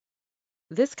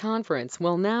This conference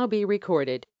will now be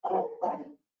recorded.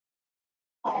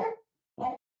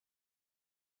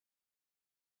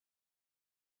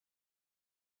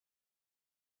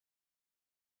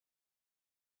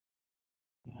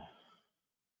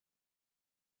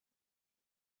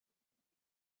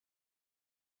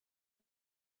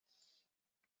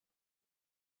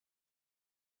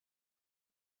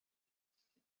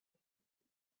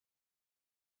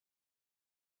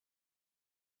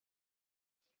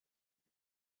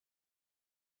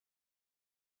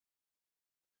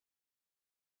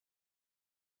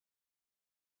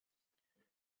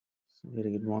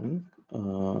 Very good morning.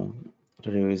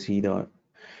 Today we'll see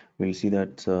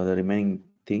that the remaining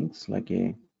things like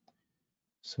a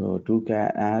two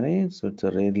char array. So it's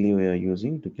a rarely we are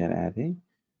using two char array.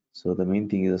 So the main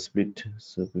thing is a split.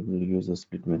 So people use a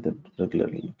split method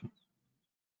regularly.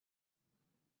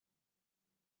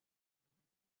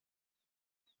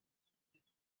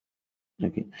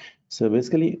 Okay. So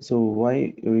basically, so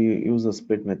why we use a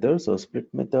split method? So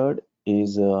split method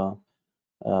is a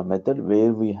method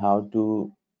where we have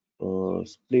to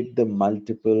split the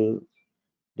multiple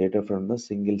data from the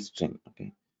single string.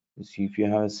 Okay. So if you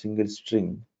have a single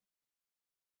string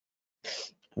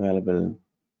available,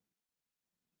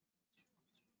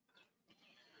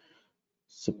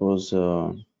 suppose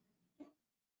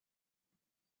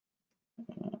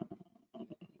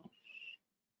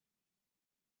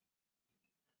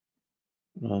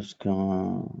let's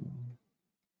go.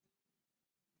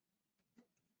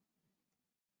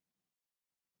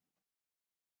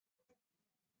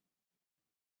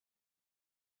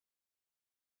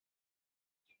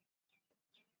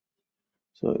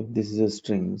 So if this is a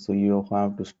string, so you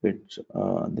have to split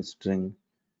the string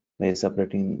by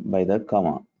separating by the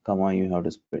comma. Comma you have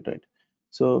to split, right?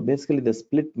 So basically, the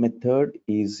split method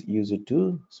is used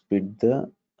to split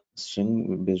the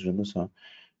string based on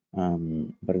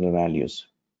the particular values.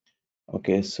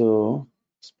 Okay, so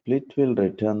split will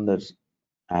return the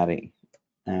array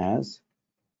as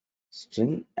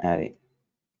string array.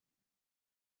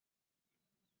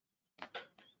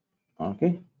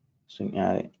 Okay, string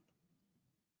array.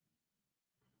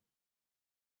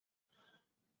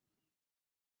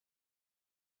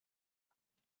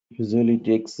 Usually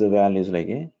takes the values like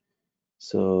a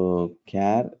so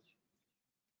char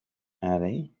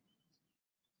array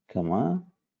comma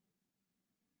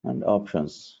and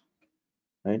options,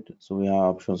 right? So we have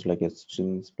options like a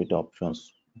string split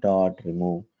options dot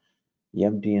remove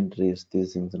empty entries,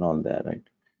 these things and all that, right?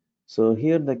 So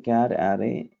here the char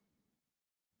array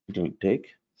it will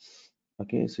take.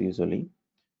 Okay, so usually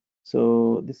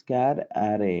so this char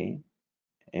array,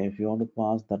 if you want to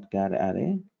pass that char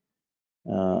array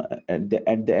at the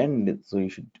end, so you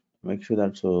should make sure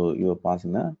that so you are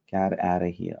passing a char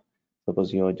array here.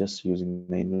 Suppose you are just using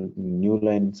the new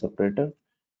line separator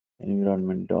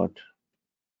environment dot,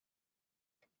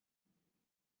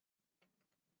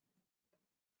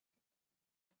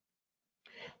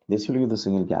 this will give the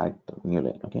single character new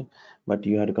line. Okay, but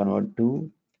you have to convert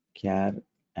to char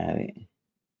array.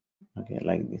 Okay,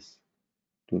 like this,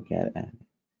 to char array.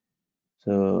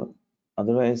 So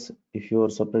otherwise, if you are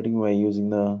separating by using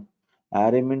the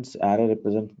array, means array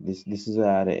represent this. This is a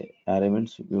array. Array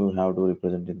means you have to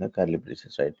represent in the curly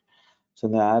braces, right? So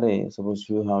in the array, suppose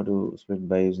you have to split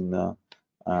by using the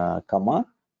comma.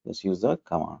 Just use the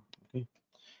comma. Okay,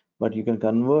 but you can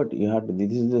convert. You have to.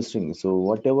 This is the string. So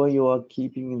whatever you are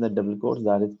keeping in the double quotes,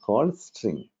 that is called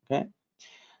string. Okay,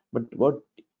 but what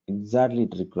exactly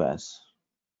it requires?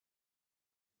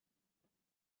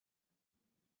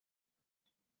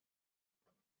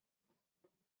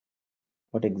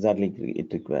 What exactly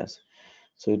it requires?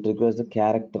 So it requires the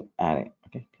character array.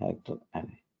 Okay, character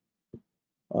array.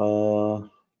 Uh,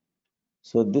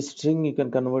 so this string you can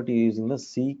convert using the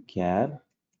C char,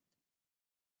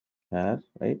 right?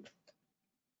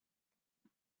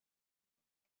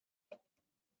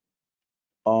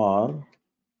 Or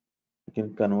you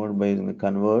can convert by using the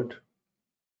convert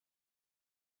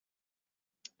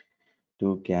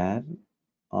to char,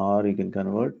 or you can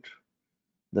convert.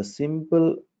 The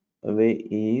simple way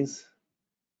is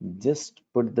just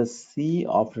put the C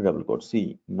after double quotes.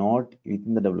 C, not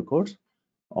within the double quotes,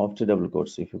 after double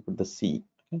quotes. If you put the C,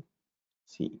 okay,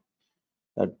 C,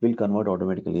 that will convert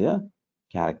automatically a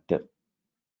character.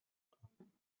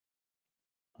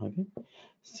 Okay,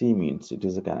 C means it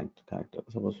is a character.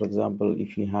 Suppose, for example,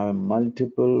 if you have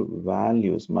multiple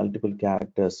values, multiple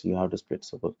characters, you have to split.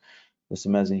 Suppose, just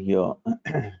imagine here,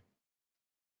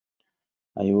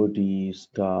 IoT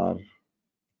star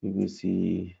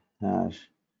UBC hash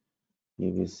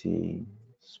UBC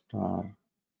star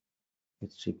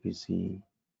HTPC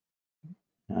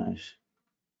hash.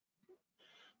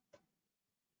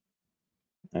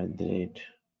 at the rate.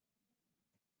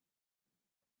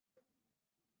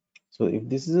 So if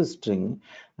this is a string,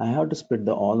 I have to split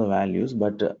the all the values,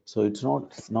 but so it's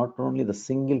not only the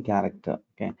single character,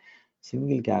 okay,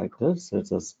 single character. So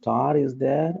it's a star is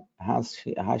there, hash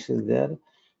is there,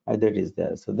 at that is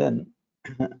there. So then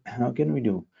how can we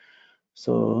do?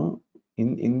 So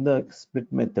in the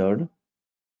split method,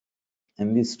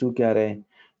 in this char array,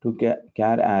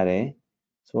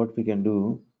 so what we can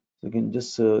do, so we can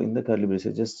just in the curly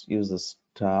braces just use the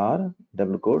star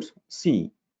double quotes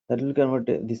c, that will convert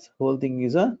this whole thing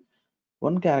is a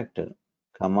one character,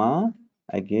 comma,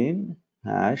 again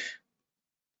hash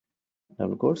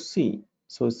double quotes c.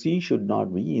 So c should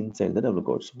not be inside the double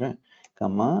quotes, okay,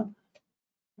 comma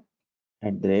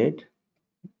at the rate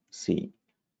c.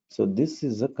 So this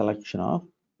is a collection of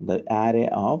the array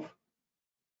of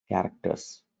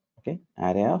characters, okay,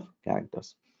 array of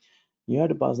characters. You have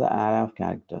to pass the array of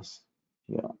characters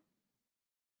here,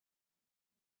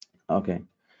 okay.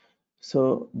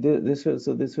 So this will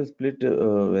split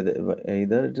whether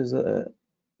either it is a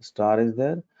star is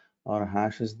there or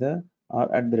hash is there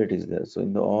or at the rate is there. So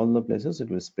in the all the places it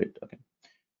will split, okay.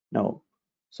 Now,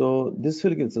 so this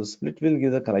will give, so split will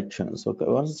give the collection. So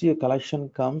once your collection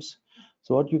comes,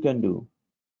 so what you can do,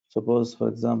 suppose for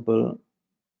example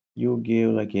you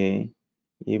give like a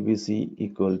ABC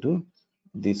equal to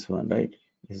this one, right?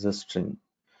 This is a string,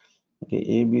 okay,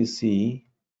 ABC,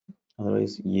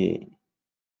 otherwise a,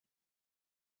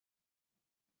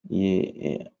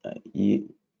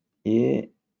 a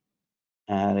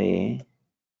array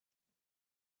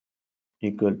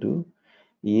equal to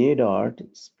a dot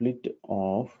split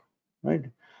of, right,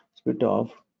 split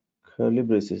of curly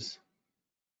braces.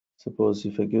 Suppose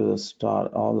if I give a star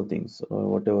all the things or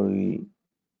whatever we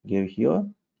gave here,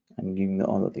 I'm giving the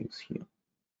all the things here,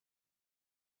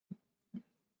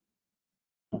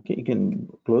 okay. You can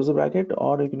close the bracket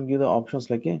or you can give the options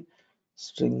like a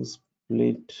string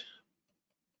split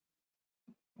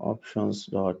options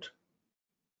dot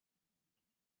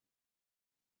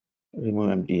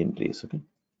remove empty entries, okay.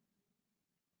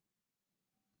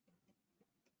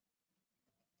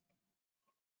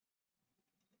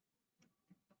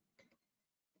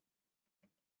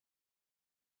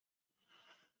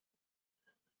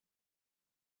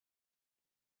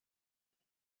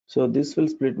 So this will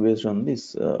split based on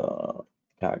these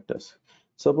characters.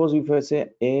 Suppose if I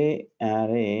say a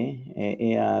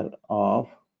array AR of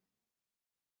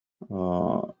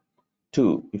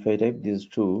 2, if I type this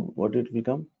 2, what it will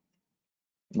come?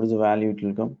 What is the value it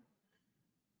will come?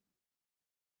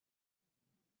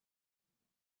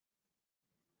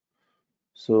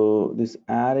 So this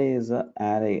array is a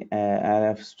array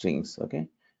of strings, okay.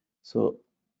 So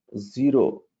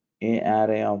 0, a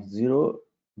array of 0,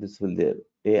 this will there,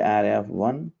 a array of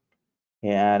 1, a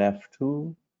array of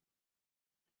 2,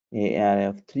 a array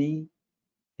of 3,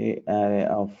 a array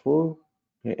of 4,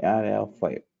 a array of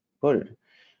 5. Got it?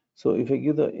 So if I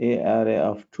give the a array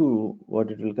of 2,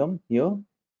 what it will come here?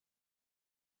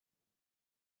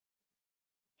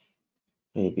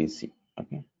 ABC,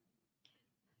 okay.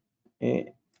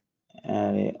 A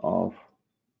array of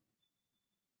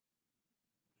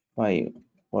 5,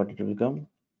 what it will come?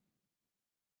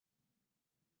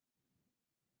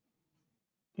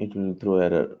 It will throw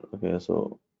error, okay.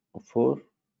 So 4,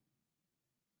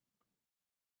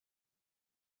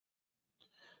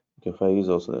 okay, 5 is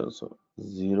also there. So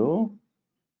 0,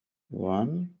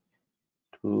 1,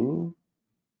 2,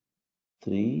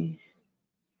 3,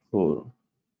 4.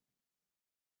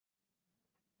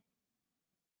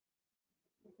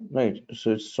 Right.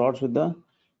 So it starts with the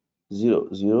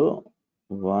 0, 0,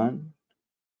 1,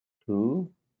 2,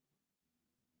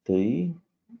 3,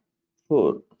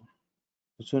 4.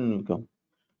 Which one will come?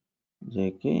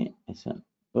 JK, SN.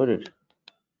 Got it.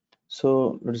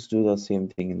 So let's do the same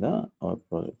thing in the our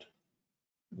project.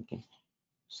 Okay.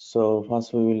 So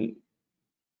first we will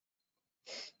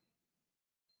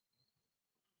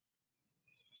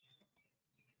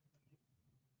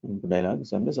input dialog.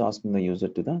 So I'm just asking the user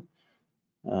to the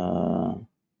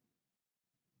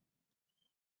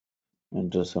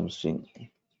enter some string.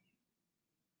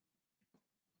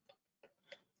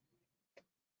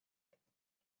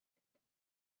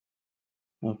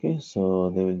 Okay, so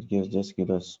they will just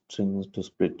give us strings to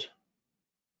split.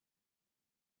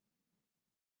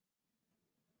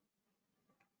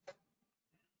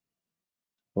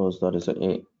 Suppose that is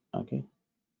a. Okay.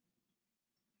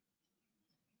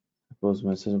 Suppose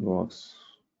message box.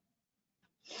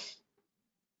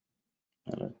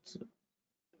 Let's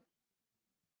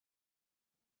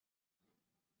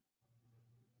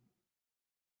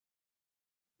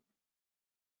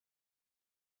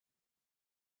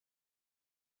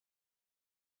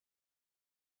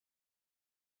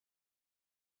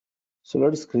So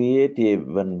let's create a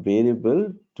one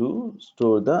variable to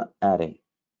store the array,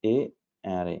 a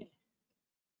array.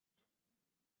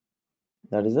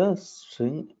 That is a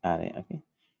string array. Okay.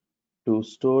 To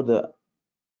store the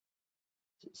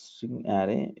string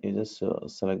array, you just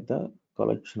select the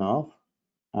collection of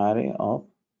array of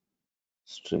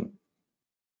string.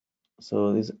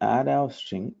 So this array of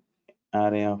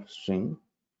string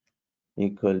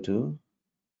equal to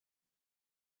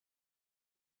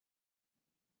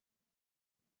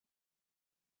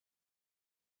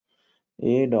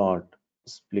a dot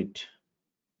split.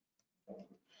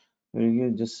 We'll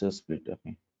give just a split.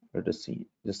 Okay. Let us see.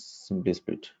 Just simply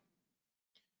split.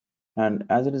 And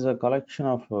as it is a collection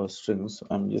of strings,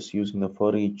 I'm just using the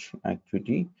for each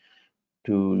activity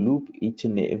to loop each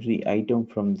and every item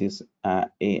from this a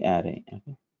array.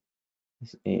 Okay.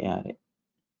 This a array.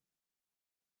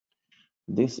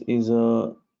 This is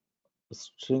a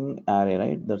string array,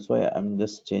 right? That's why I'm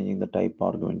just changing the type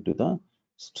argument to the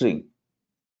string.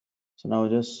 So now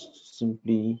just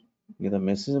simply give the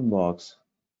message box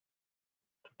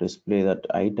to display that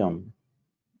item.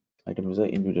 Item is an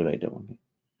individual item. Okay.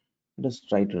 Just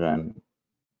try to run.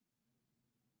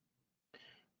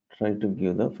 Try to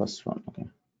give the first one. Okay.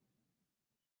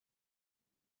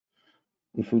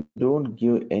 If you don't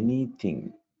give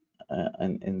anything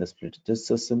in the split, just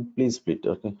a simply split.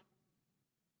 Okay.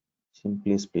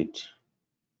 Simply split.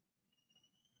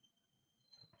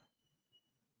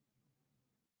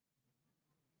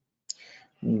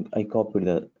 I copied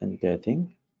the entire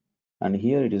thing, and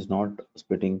here it is not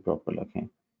splitting properly. Okay.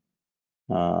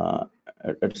 uh,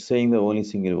 it's saying the only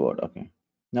single word. Okay.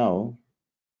 Now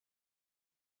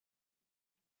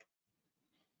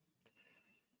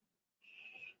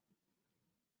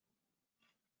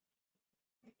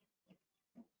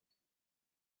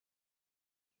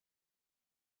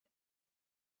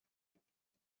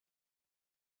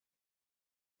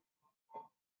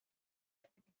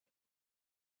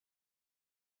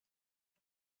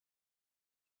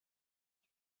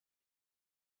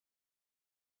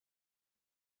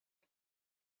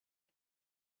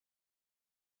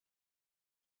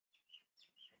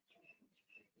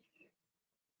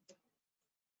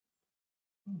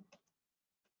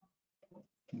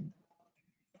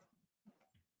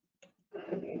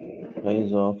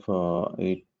price of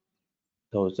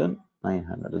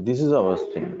 8,900. This is our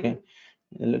string. Okay.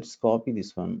 Let's copy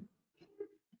this one.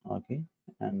 Okay,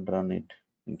 and run it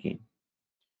again.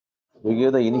 We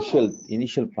give the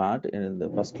initial part in the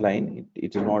first line.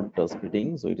 It is not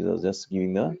splitting, so it is just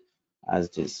giving the as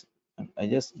it is. I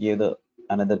just gave the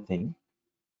another thing.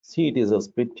 See, it is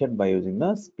splitted by using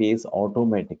the space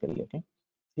automatically. Okay.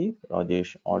 See,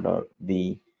 Rajesh order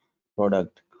the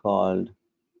product called.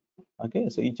 Okay,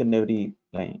 so each and every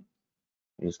line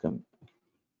is coming.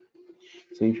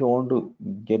 So if you want to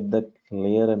get the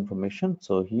clear information,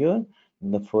 so here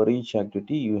in the for each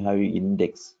activity you have your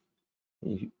index.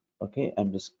 Okay,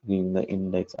 I'm just giving the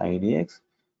index idx.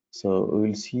 So we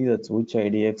will see that which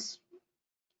idx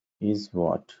is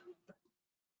what.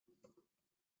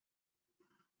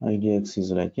 Idx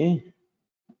is like a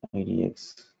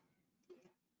idx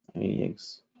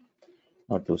idx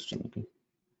not to string. Okay.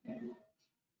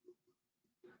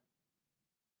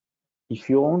 If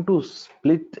you want to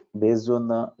split based on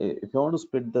the if you want to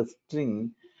split the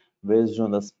string based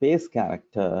on the space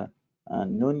character,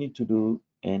 no need to do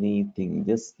anything,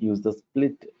 just use the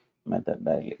split method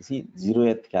directly. See,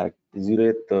 0th character,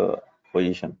 0th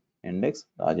position index,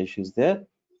 Rajesh is there,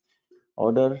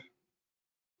 order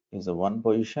is a one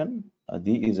position,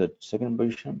 the is a second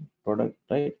position, product,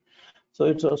 right? So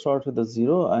it starts with the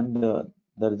 0 and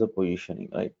there is a positioning,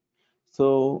 right?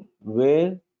 So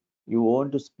where you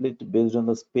want to split based on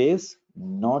the space,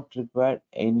 not required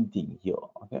anything here.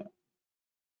 Okay,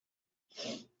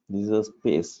 this is a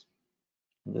space.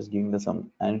 I'm just giving the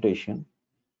some annotation.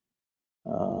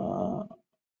 Uh,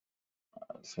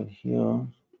 so here,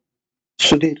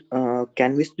 Sudhir,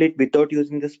 can we split without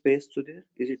using the space, Sudhir?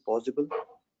 Is it possible?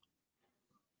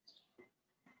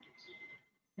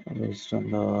 based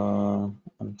on the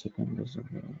one second,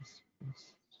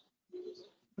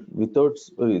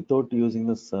 without using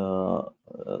this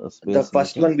The space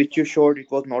first anything. one which you showed,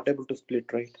 it was not able to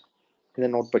split, right? In the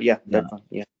notepad. Yeah, Yeah, that one.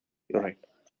 Yeah, you're right.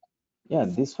 yeah,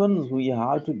 this one we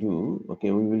have to do.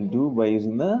 Okay, we will do by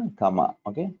using the comma.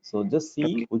 Okay, so just see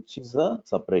Okay. which is the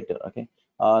separator. Okay,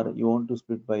 or you want to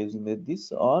split by using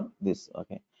this or this.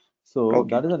 Okay, so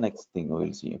Okay. that is the next thing we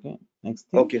will see. Okay, next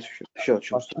thing, Okay. Sure,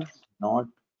 first Sudhir. not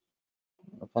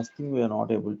first thing we are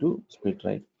not able to split,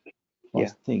 right? Yeah.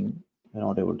 First thing we are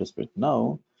not able to split.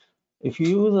 Now if you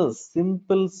use a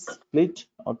simple split,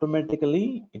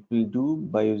 automatically it will do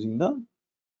by using the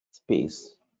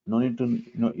space. No need to,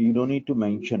 no, you don't need to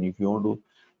mention if you want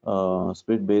to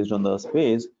split based on the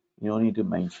space. You don't need to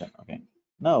mention. Okay.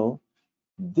 Now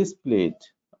this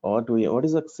plate, what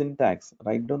is the syntax?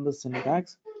 Write down the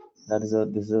syntax. That is a,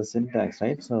 this is a syntax,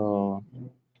 right? So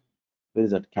where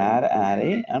is that? Char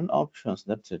array and options.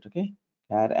 That's it. Okay.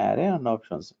 Char array and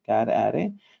options. Char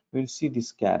array. We'll see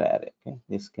this char array. Okay.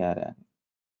 This char array.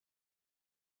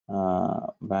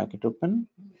 Bracket open.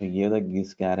 We give the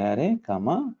this char array,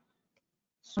 comma,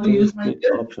 string Use my split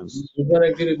options. user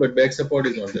actually, but back support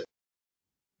is not there.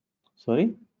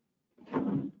 Sorry.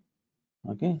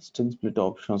 Okay. String split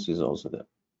options is also there.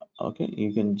 Okay.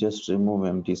 You can just remove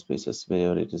empty spaces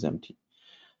wherever it is empty.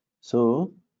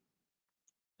 So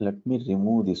let me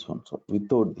remove this one. So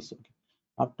without this. Okay.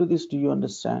 Up to this, do you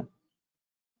understand?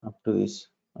 Up to this.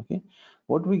 Okay.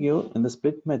 What we give in the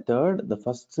split method, the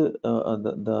first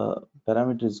the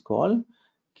parameter is called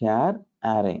char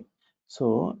array.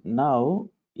 So now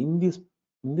in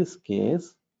this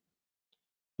case,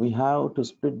 we have to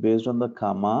split based on the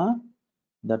comma.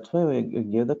 That's why we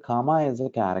give the comma as a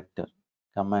character.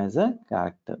 Comma as a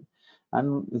character.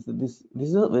 And this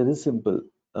is a very simple.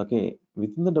 Okay,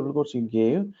 within the double quotes you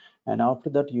gave, and after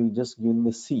that you just give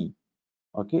the C.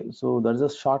 Okay, so that is a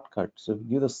shortcut. So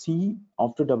give the C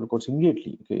after double quotes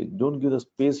immediately. Okay, don't give the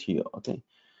space here. Okay,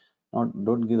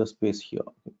 don't give the space here.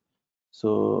 Okay.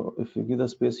 So if you give the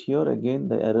space here, again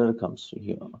the error comes to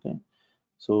here. Okay,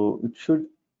 so it should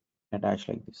attach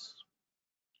like this.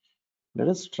 Let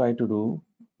us try to do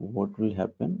what will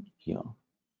happen here.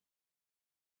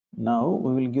 Now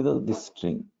we will give this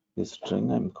string. This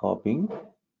string I'm copying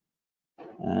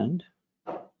and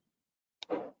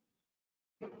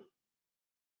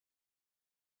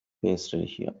paste it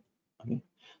here. Okay.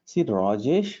 See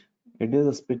Rajesh, it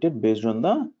is splitted based on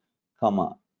the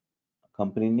comma,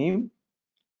 company name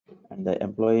and the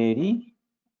employee ID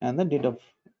and the date of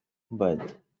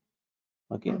birth.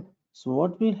 Okay. So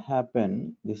what will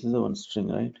happen? This is a one string,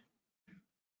 right?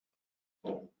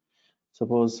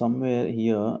 Suppose somewhere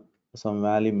here some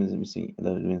value is missing.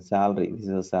 That means salary. This is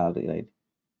a salary, right?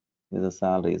 This is a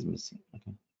salary is missing.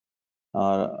 Okay.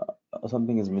 Or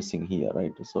something is missing here,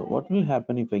 right? So what will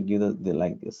happen if I give the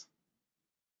like this?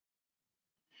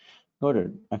 Got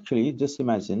it. Actually, just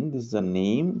imagine this is a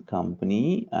name,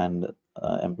 company, and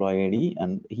employee ID,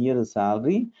 and here is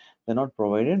salary. They're not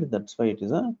provided. That's why it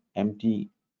is a empty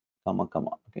comma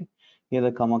comma. Okay. Here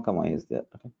the comma comma is there.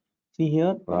 Okay. See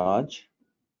here, Raj,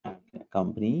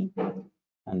 company,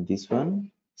 and this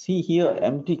one. See here,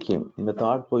 empty came in the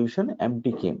third position.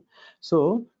 Empty came.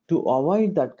 So to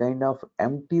avoid that kind of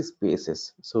empty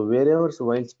spaces, so wherever, so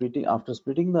while splitting, after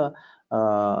splitting the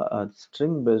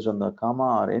string based on the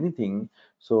comma or anything,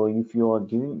 so if you are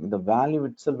giving the value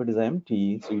itself, it is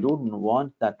empty, so you don't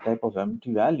want that type of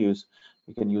empty values,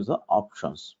 you can use the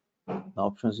options. The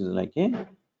options is like a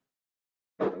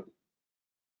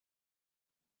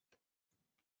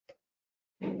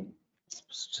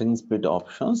string split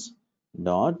options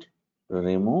dot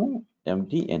remove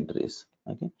empty entries.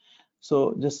 Okay,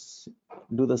 so just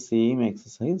do the same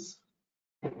exercise,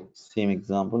 same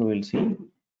example. We'll see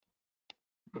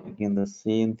again the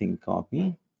same thing.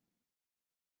 Copy,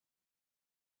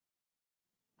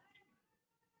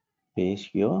 paste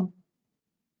here.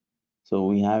 So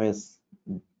we have a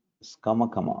comma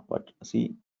comma, but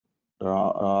see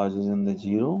Raj is in the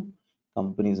 0,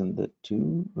 company is in the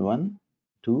 2, 1,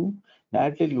 2.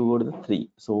 Directly you go to the 3.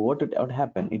 So what would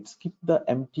happen? It skip the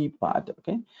empty part.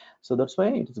 Okay, so that's why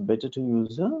it is better to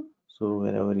use the, so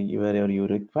wherever you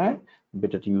require,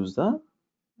 better to use the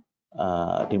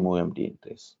remove empty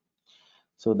entries.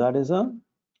 So that is a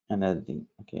another thing.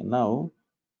 Okay, now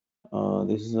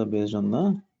this is based on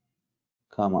the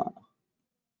comma.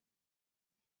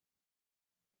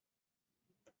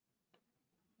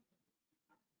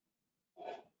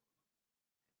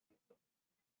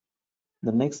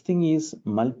 The next thing is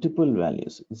multiple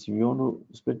values. If you want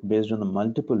to split based on the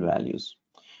multiple values,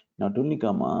 not only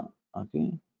comma.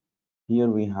 Okay, here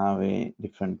we have a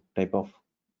different type of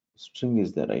string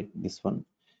is there, right? This one,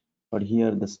 but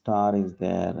here the star is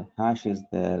there, hash is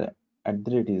there, at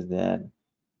the rate is there.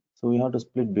 So we have to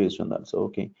split based on that. So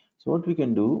okay, so what we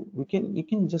can do, you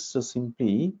can just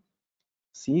simply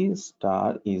see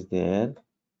star is there,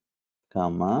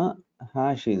 comma,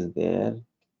 hash is there,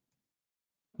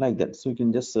 like that. So you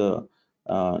can just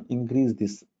increase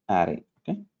this array.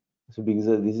 Okay, so because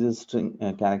this is a string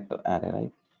character array,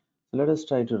 right? So let us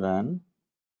try to run.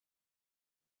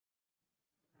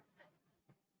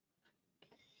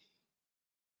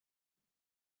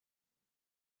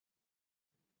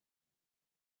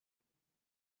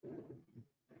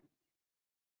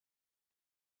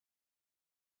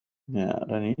 Yeah,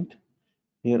 run it.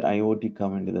 Here IoT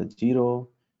command is the 0,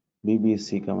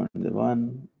 BBC command is the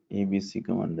 1, ABC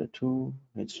command is 2,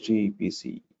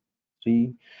 HTPC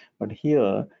 3. But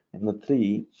here in the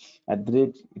 3, at the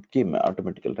rate it came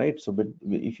automatical, right? So, but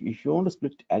if you want to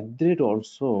split at the rate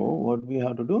also, what we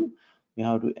have to do? We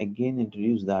have to again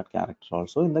introduce that character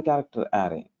also in the character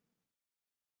array.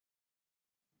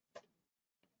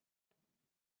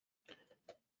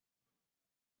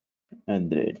 At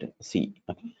the rate C.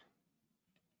 Okay.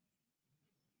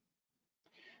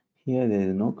 Here there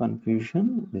is no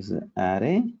confusion. This is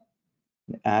array.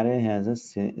 The array has a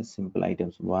simple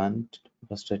items.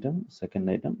 First item, second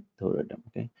item, third item.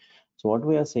 Okay. So what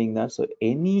we are saying that so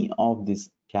any of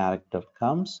this character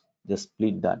comes, just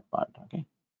split that part. Okay.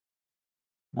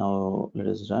 Now let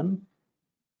us run.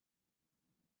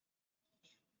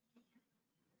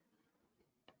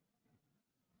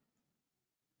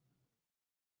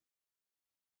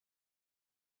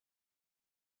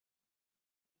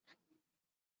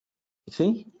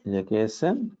 See,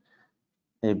 JKSM,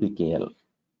 ABKL.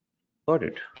 Got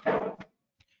it.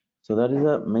 So that is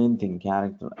the main thing,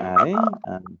 character array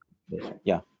and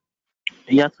yeah.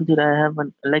 Yeah, Sudhir, I have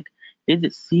one, like,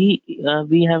 is C,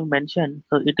 we have mentioned,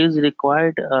 so it is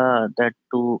required that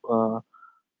to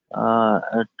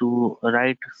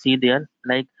write C there.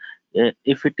 Like,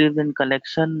 if it is in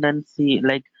collection, then C,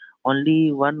 like,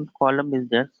 only one column is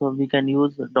there, so we can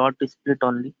use dot split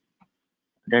only.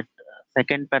 That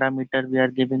second parameter we are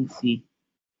giving C.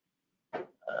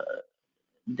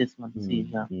 This one, C,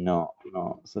 yeah. No,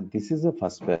 no. So this is the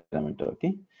first parameter,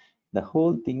 okay? The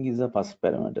whole thing is a first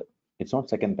parameter. It's not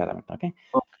second parameter, okay?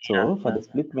 Okay, yeah, So for yeah, the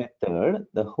split method,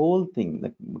 the whole thing,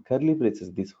 the curly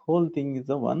braces, this whole thing is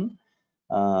the one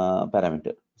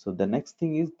parameter. So the next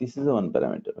thing is this is the one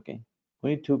parameter, okay?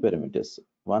 Only two parameters.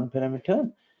 One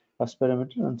parameter, first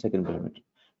parameter, and second parameter.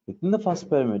 Within the first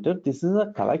parameter, this is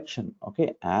a collection,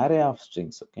 okay? Array of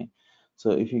strings, okay?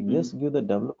 So if you yeah. just give the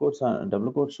double quotes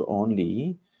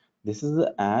only, this is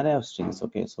the array of strings,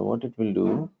 okay? So what it will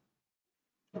do,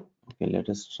 okay, let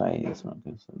us try this one.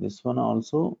 Okay, so this one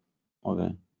also,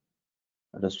 okay,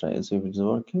 let us try. So if it's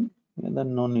working, yeah,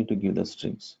 then no need to give the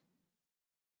strings.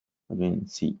 I mean,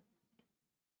 C.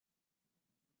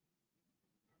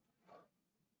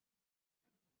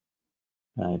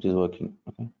 It is working,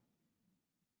 okay.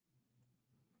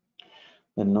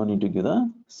 Then no need to give the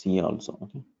C also,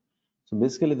 okay. So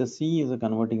basically the C is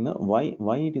converting the why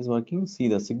it is working. See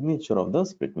the signature of the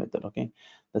split method, okay.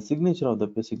 The signature of the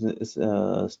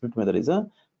split method is a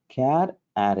char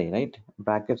array, right?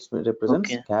 Brackets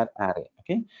represents Okay, char array,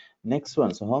 okay. Next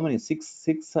one, so how many six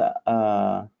method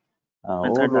are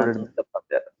overloaded there. methods are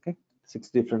there, okay. Six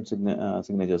different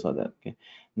signatures are there, okay.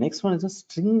 Next one is a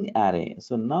string array.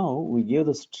 So now we give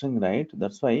the string, right?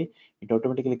 That's why it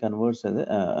automatically converts as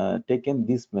taken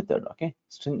this method, okay.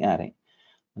 String array.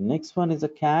 Next one is a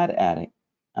char array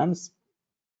and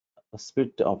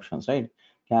split options, right?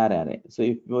 Char array. So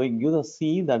if we give the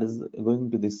C, that is going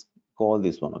to this call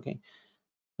this one, okay,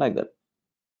 like that.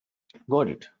 Got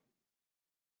it.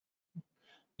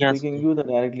 So we Yes, can Sudhir. give that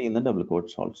directly in the double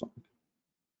quotes also.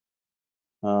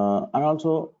 And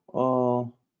also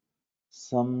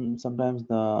sometimes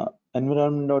the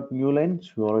environment.newline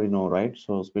you already know, right?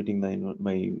 So splitting the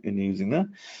by using the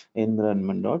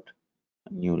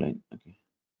environment.newline. Okay.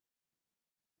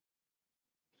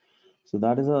 So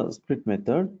that is a split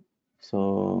method.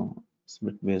 So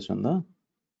split based on the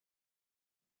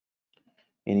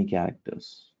any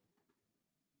characters.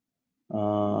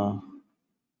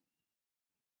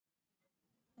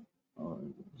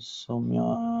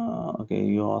 Soumya, okay,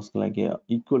 you ask like a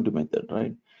equal to method,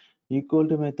 right? Equal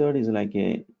to method is like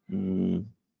a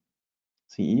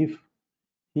see if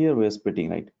here we're splitting,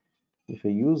 right? If I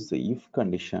use the if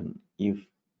condition, if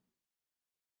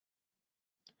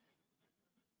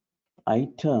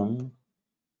item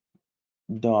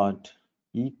dot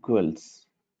equals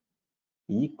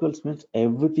means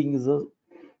everything is a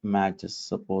matches.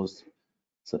 Suppose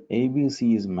so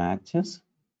ABC is matches,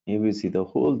 ABC the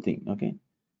whole thing, okay.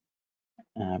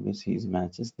 ABC is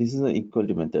matches. This is the equal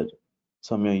to method.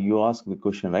 So you ask the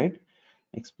question, right?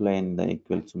 Explain the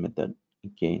equal to method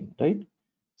again, right?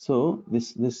 So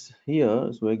this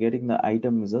here, so we're getting the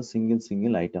item is a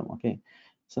single item, okay.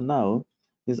 So now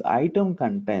this item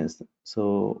contains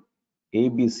so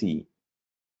ABC,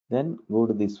 then go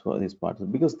to this for this part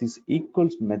because this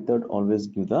equals method always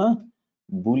give the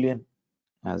boolean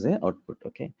as a output,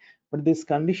 okay. But this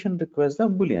condition requires the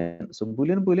boolean. So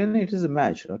boolean it is a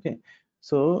match, okay.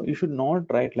 So you should not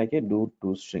write like a do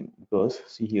to string because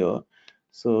see here.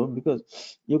 So because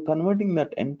you're converting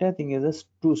that entire thing as a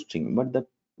to string, but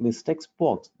this text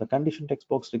box, the condition text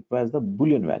box requires the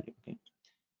Boolean value. Okay,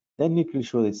 then it will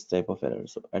show this type of error.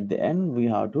 So at the end, we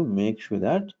have to make sure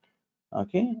that,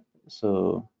 okay,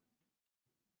 so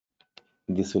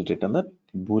this will return the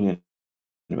Boolean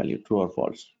value, true or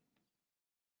false.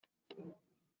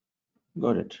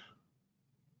 Got it?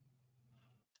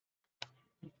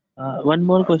 One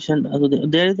more question.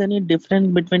 There is any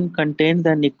difference between contains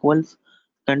and equals?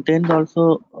 Contains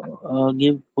also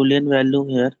give Boolean value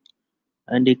here,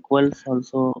 and equals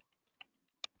also.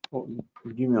 Oh,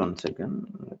 give me 1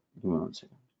 second. Give me 1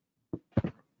 second.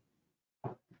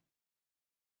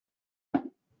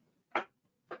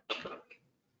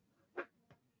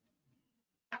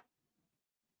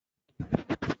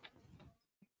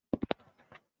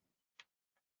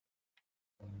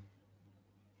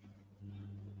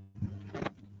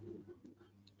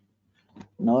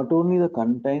 Not only the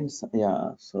contents,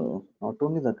 yeah. So not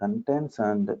only the contents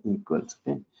and the equals.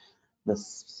 Okay,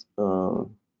 this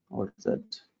what is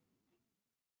that?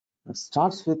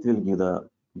 Starts with will give the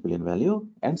Boolean value,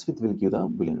 ends with will give the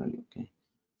Boolean value. Okay.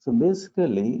 So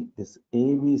basically, this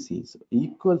ABC so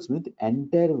equals with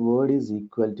entire word is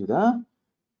equal to the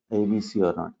ABC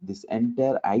or not. This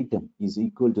entire item is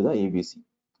equal to the ABC.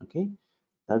 Okay,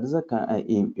 that is a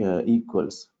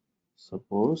equals.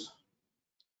 Suppose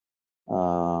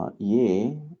A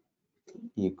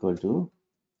equal to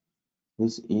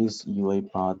this is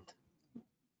uipath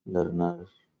learner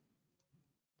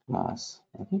class.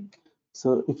 Okay,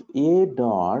 so if A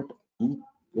dot e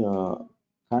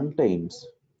contains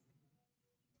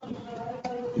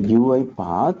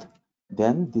uipath,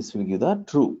 then this will give the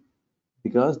true,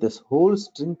 because this whole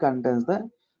string contains the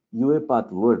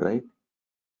uipath word, right?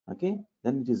 Okay,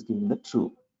 then it is giving the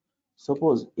true.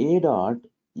 Suppose A dot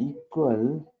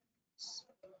equal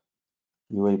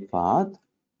uipath,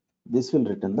 this will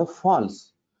return the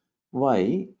false.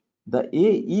 Why? The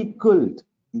A equaled,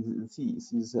 see,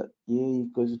 is A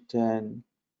equal to 10,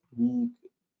 B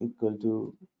equal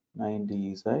to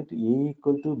 90, right? A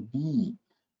equal to B.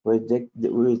 We're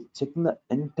checking the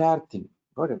entire thing.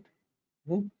 Got it?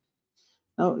 Okay.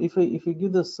 Now, if I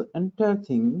give this entire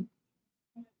thing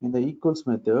in the equals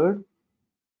method,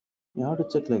 you have to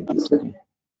check like this. Okay.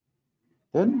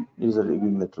 Then it is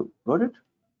giving the true. Got it?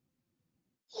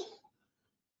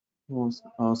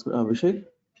 Abhishek?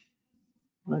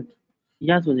 Right.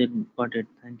 Yeah, Sudhir, got it.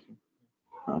 Thank you.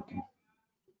 Okay.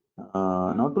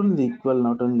 Not only the equal,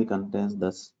 not only contains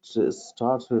the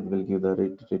starts with will give the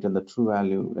return the true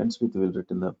value, ends with will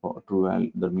return the true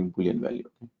value, the mean Boolean value.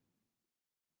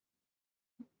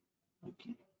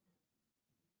 Okay.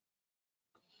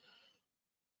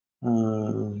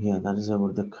 Yeah, that is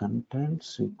about the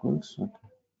contents equals. Okay.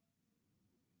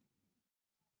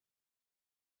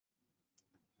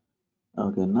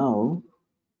 Okay, now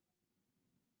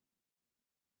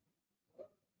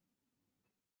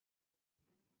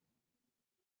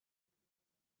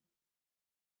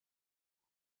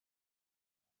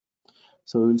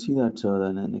so we'll see that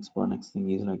the next thing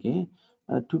is like a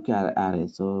two-char array.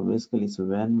 So basically, so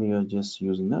when we are just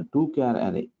using the two-char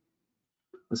array,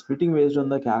 splitting based on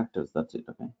the characters. That's it.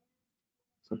 Okay.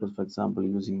 Suppose, for example,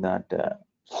 using that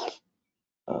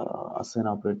assign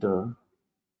operator,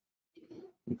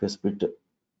 if you split two-char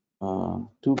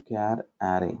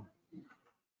array.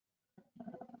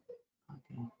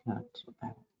 Okay, character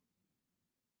array.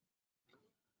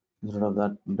 Instead of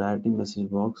that, directly message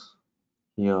box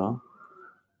here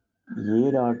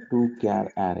a dot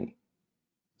two-char array.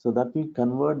 So that will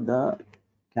convert the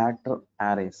character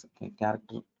arrays. Okay,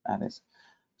 character arrays.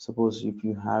 Suppose if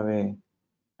you have a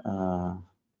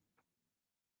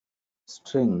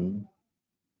string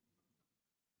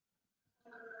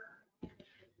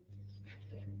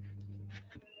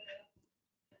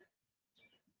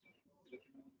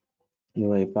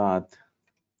uipath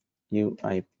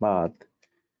uipath,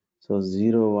 so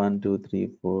 0 1 2 3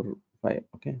 4 5.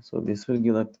 Okay, so this will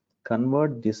give the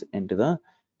convert this into the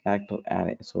character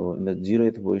array. So in the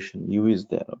 0th position u is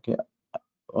there. Okay,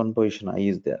 one position I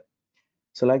is there.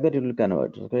 So like that it will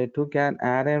convert. Okay, two can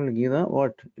array will give the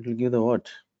what? It will give the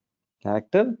what?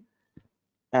 Character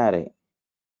array.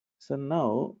 So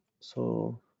now,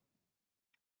 so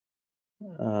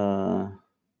uh,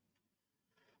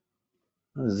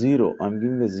 0, I'm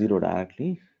giving the 0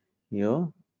 directly here.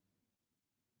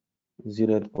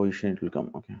 0th position it will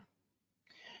come. Okay,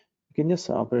 you can just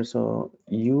operate. So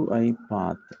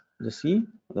uipath, just see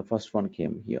the first one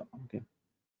came here. Okay,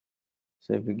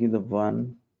 so if we give the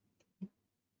 1,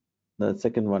 the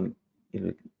second one it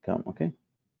will come. Okay,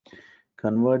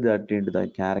 convert that into the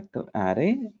character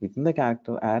array. Within the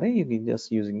character array you can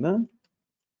just using the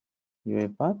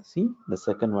uipath. See, the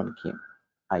second one came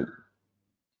I.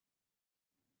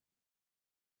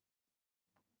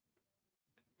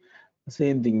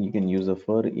 Same thing, you can use a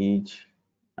for each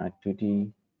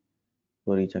activity,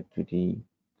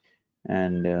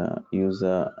 and use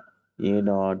a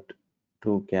dot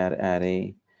to char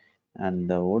array. And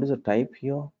what is the type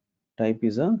here? Type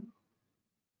is a,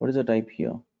 what is the type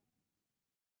here?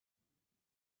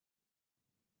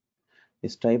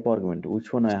 Is type argument.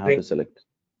 Which one I have to String. select?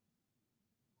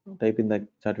 Type in the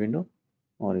chat window,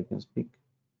 or you can speak.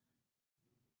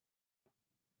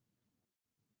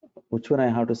 Which one I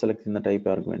have to select in the type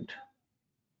argument?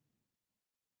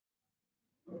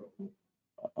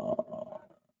 Uh,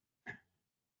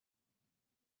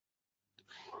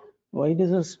 why it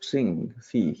is a string?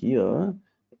 See here,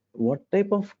 what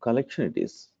type of collection it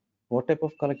is? What type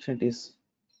of collection it is?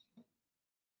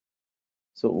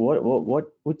 So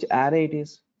which array it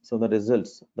is? So the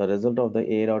result of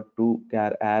the a dot to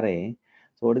char array.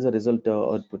 So what is the result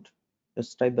output?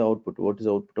 Just type the output. What is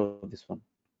the output of this one?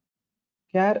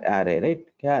 Char array, right?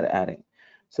 Char array.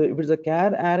 So if it's a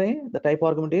char array, the type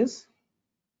argument is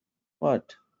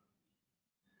what?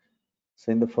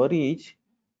 So in the for each,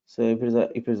 so if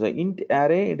it's a int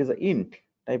array, it is a int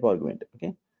type argument.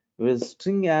 Okay. If it is a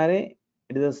string array,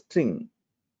 it is a string.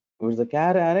 If it is a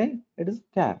char array, it is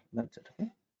char. That's it. Okay.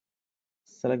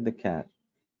 Select the char.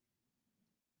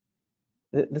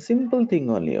 The simple thing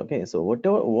only. Okay. So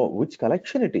whatever which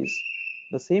collection it is,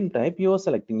 the same type you are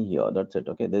selecting here. That's it.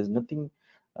 Okay. There's nothing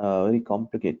very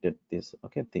complicated. This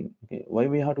okay thing. Okay. Why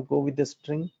we have to go with the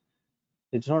string?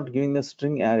 It's not giving the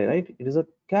string array, right? It is a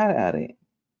char array.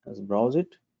 Let's browse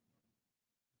it.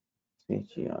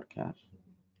 Char.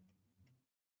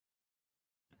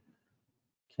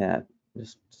 Char.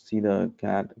 Just see the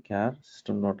char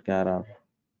system.char or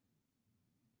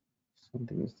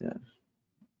something is there.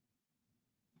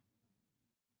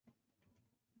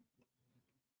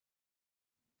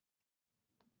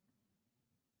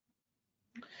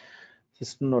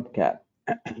 System.char.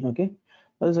 Okay.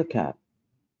 What is a char?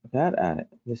 Char array.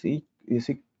 This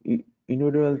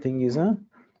individual thing is a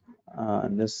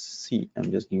this C.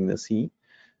 I'm just giving the C.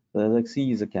 So there's like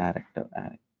C is a character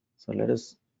array. So let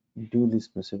us do this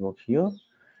message work here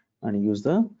and use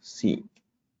the C.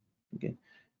 Okay.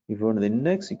 If you want the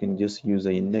index, you can just use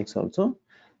the index also.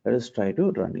 Let us try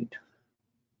to run it.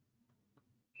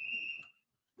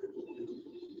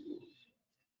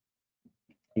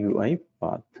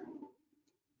 uipath.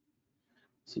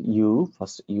 So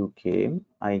you came,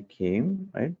 I came,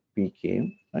 right? We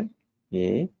came, right?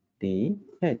 A T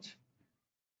H.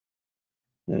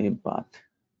 Path.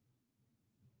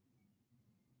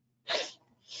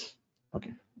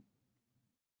 Okay.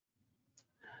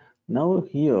 Now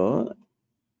here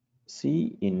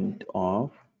C int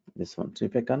of this one. So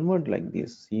if I convert like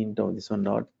this, C int of this one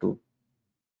dot to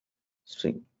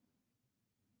string.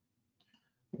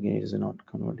 Again, it is not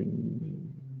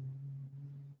converting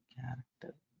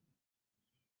character.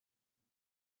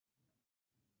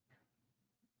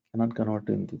 Cannot convert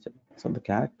to integer. So the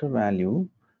character value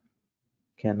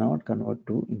cannot convert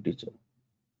to integer.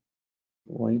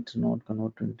 Why it's not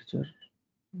convert to integer?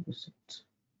 Is it?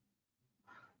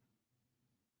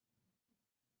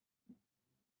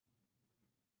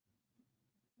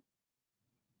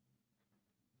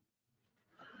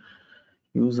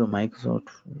 Use a Microsoft.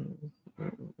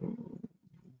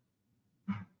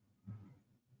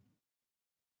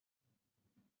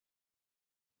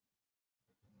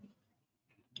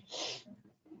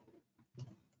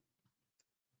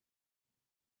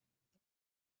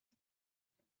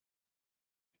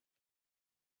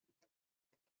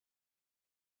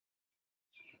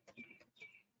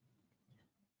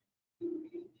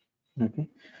 Okay.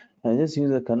 I just use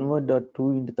a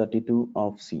convert.2 into 32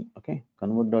 of C. Okay.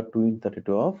 Convert.2 into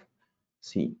 32 of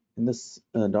C. In this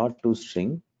dot to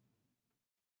string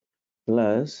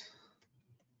plus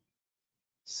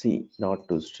C dot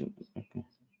to string. Okay.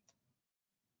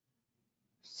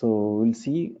 So we'll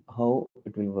see how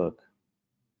it will work.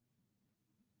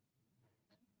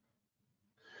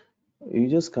 You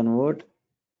just convert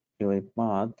your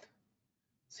path.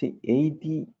 See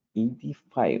 80,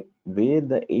 85. Where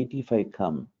the 85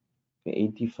 come? Okay,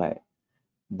 85.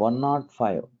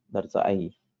 105. That's a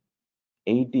I.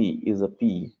 80 is a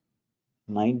P.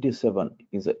 97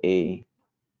 is a A.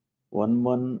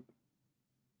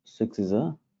 116 is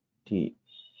a T.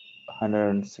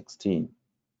 116.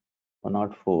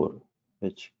 104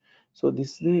 H. So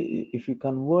this if you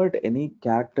convert any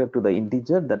character to the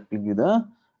integer, that will be the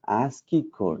ASCII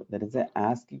code. There is an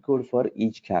ASCII code for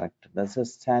each character. That's a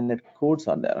standard codes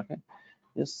are there. Okay,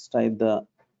 just type the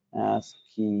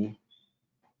ASCII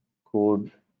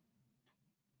code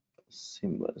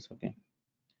symbols. Okay,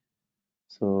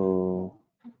 so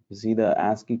you see the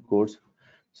ASCII codes.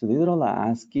 So these are all the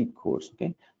ASCII codes.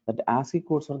 Okay, that ASCII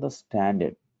codes are the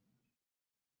standard.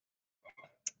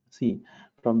 See,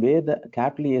 from where the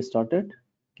capital A started,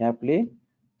 capital A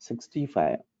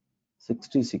 65,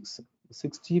 66,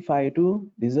 65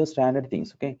 to, these are standard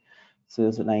things. Okay, so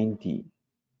it's 90,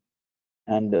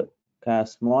 and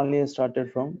small a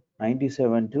started from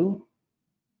 97 to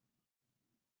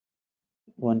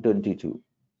 122.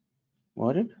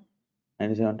 Got it?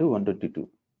 97 to 122.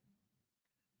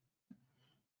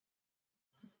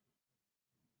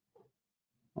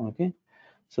 Okay,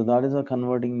 so that is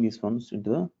converting these ones into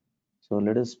the. So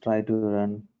let us try to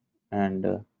run and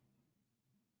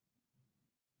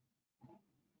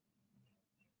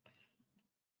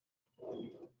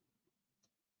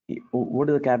what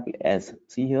is the capital S?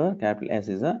 See here, capital S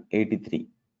is a 83.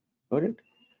 Got it?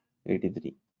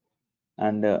 83.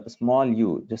 And small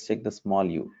u, just check the small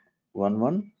u,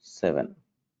 117.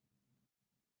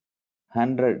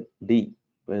 100 D,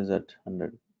 where is that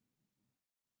 100?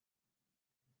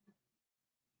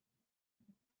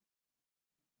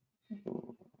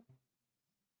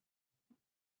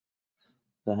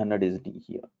 The 100 is D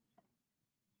here.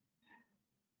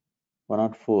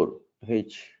 104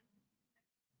 H,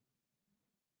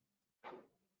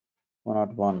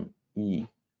 101 E,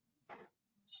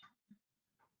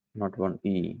 101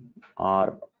 E,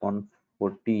 R,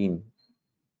 114.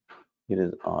 Here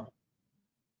is R.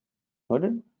 Got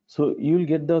it? So you will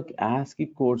get the ASCII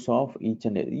codes of each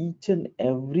and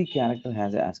every character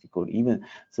has an ASCII code. Even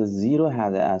so, 0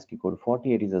 has an ASCII code.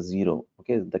 48 is a 0.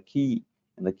 Okay, the key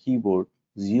in the keyboard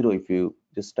 0. If you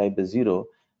just type the 0,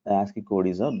 the ASCII code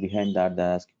is a behind that. The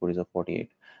ASCII code is a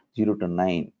 48. 0 to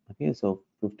 9. Okay, so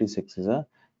 56 is a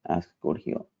ASCII code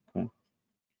here. Okay,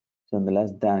 so in the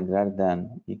less than, greater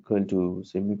than, equal to,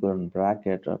 semicolon,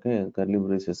 bracket. Okay, curly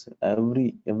braces.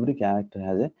 Every character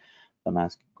has a some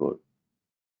ASCII code.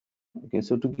 Okay,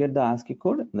 so to get the ASCII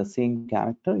code, the same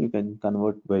character, you can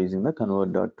convert by using the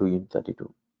convert.to-int32.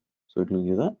 So it will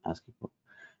give the ASCII code.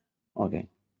 Okay,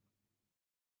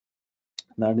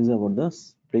 that is about the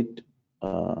split,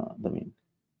 the mean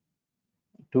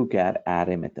two-char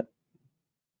array method.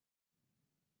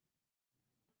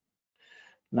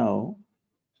 Now,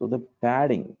 so the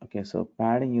padding. Okay, so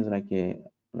padding is like a,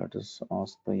 let us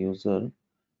ask the user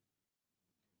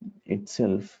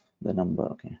itself the number.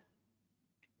 Okay,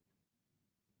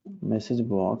 message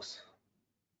box.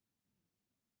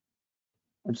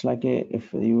 It's like a,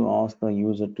 if you ask the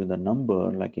user to the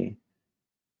number, like a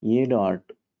dot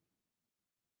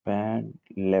pad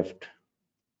left.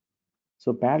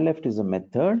 So pad left is a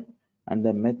method, and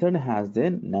the method has the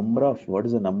number of, what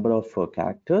is the number of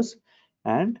characters,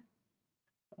 and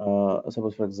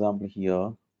suppose for example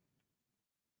here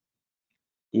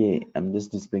a, I'm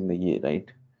just displaying the a,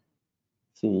 right?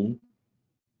 See,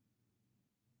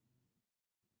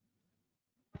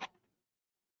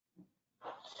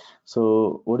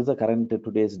 so what is the current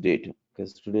today's date?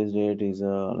 Because today's date is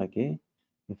like a,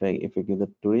 if I give the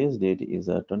today's date is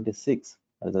 26,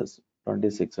 that's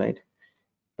 26, right?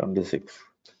 26.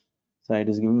 So it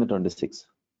is giving the 26.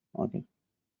 Okay.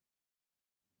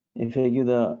 If I give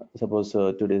the, suppose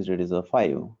today's date is a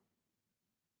 5.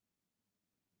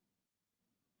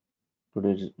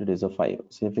 Today it is a 5.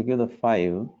 So if I give the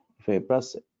 5, if I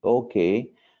press OK,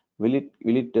 will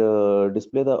it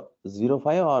display the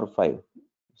 05 or 5?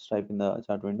 Just type in the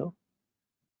chat window.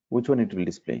 Which one it will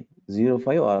display?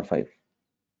 05 or 5?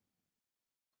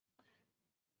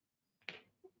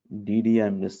 DD,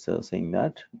 I'm just saying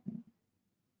that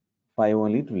 5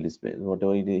 only it will display.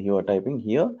 Whatever you are typing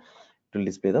here, it will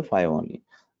display the 5 only.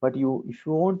 But if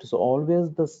you want, so always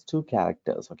the two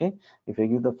characters. Okay, if I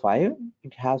give the 5,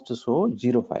 it has to show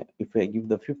 05. If I give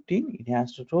the 15, it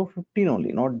has to show 15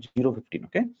 only, not 015.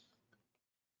 Okay,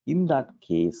 in that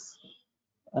case,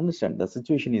 understand the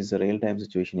situation is a real-time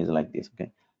situation is like this.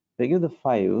 Okay, if I give the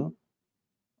 5,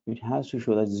 it has to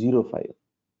show that 05.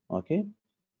 Okay,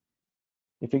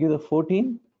 if I give the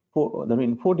 14, that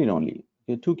means 14 only.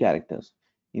 Okay, two characters.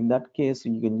 In that case,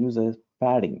 you can use a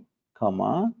padding,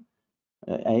 comma,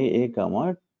 a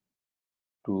comma,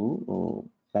 to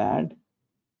pad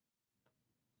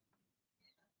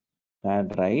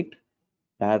right,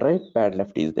 pad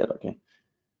left is there. Okay,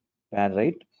 pad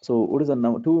right. So what is the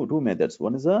now two methods?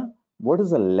 One is a, what is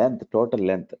the length, total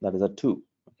length, that is a 2.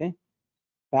 Okay,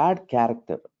 pad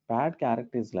character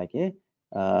is like a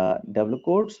double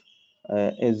quotes,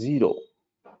 a 0,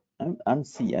 and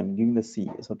C. I'm giving the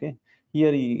C. It's okay.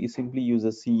 Here you simply use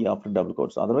a C after double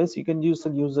quotes. Otherwise, you can use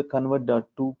the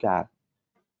convert.to-char.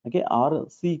 Okay, or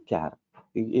C char.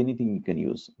 Anything you can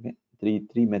use. Okay,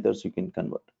 three methods you can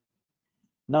convert.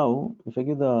 Now, if I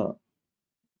give the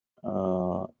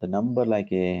the number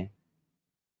like a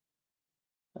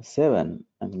 7,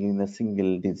 I'm giving the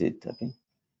single digit, okay,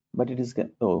 but it is,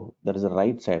 oh, there is a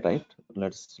right side, right?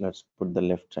 Let's put the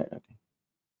left side, okay,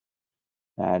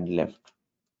 add left.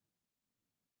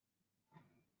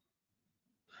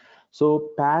 So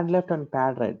pad left and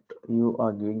pad right, you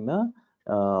are giving the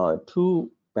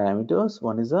two parameters.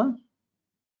 One is a,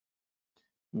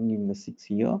 I'm giving the 6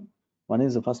 here. One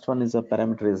is the first one is a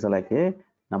parameter is like a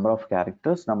number of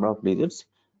characters, number of digits,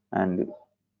 and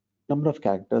number of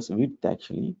characters width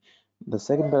actually. The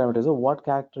second parameter is what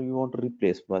character you want to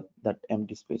replace with that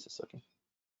empty spaces, okay.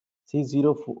 See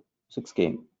 0, 4, 6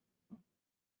 came.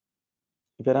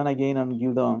 If I run again and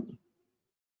give the,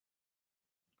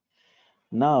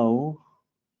 now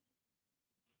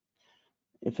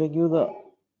if I give the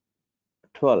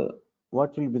 12,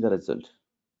 what will be the result?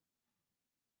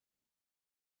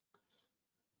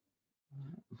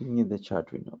 Bring in the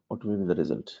chart window, what will be the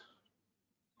result?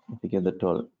 If you get the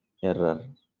 12, error,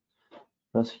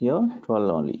 press here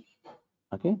 12 only,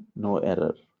 okay, no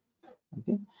error,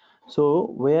 okay.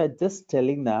 So we are just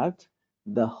telling that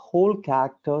the whole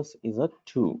characters is a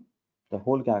 2, the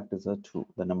whole characters are 2,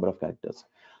 the number of characters.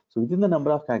 So within the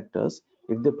number of characters,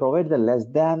 if they provide the less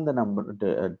than the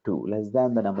number 2, less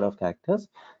than the number of characters,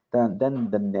 then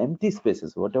the empty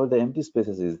spaces, whatever the empty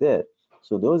spaces is there,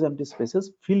 so those empty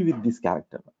spaces fill with this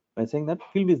character. By saying that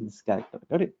fill with this character,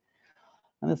 got it?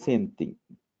 And the same thing,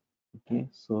 okay.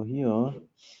 So here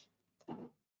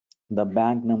the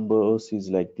bank numbers is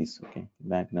like this, okay,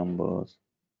 bank numbers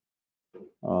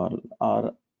or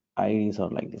IDs are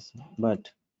like this, but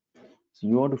so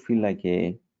you want to feel like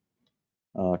a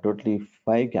totally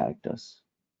 5 characters.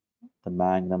 The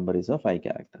bank number is a 5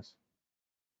 characters.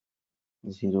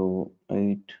 0,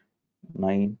 8,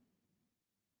 9,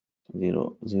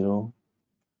 0, 0,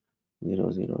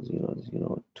 0, 0, 0,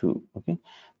 0, 2. Okay,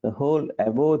 the whole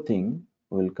above thing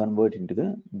will convert into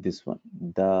the this one,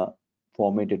 the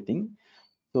formatted thing.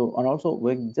 So, and also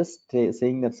we're just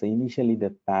saying that, so initially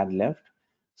the pad left,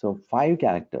 so 5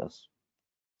 characters.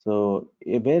 So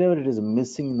wherever it is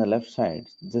missing in the left side,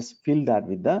 just fill that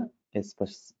with the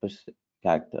special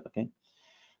character, okay.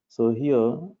 So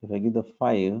here if I give the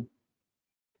 5,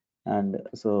 and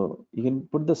so you can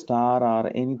put the star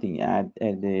or anything, add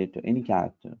it to any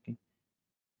character, okay.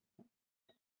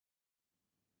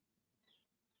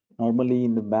 Normally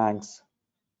in the banks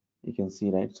you can see,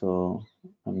 right? So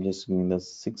I'm just giving the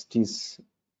 60s,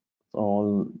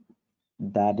 all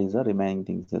that is the remaining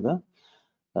things are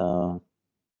the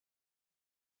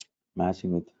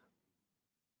matching with.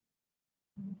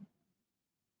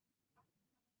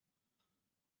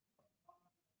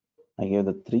 I gave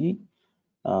the 3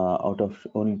 out of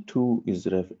only 2 is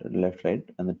left, right,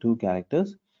 and the 2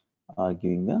 characters are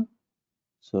giving the,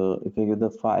 so if I give the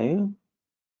 5,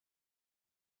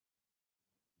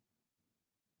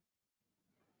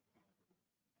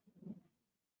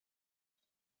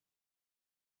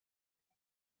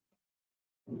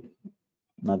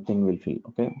 nothing will fill,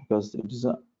 okay, because it is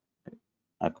a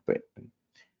occupied.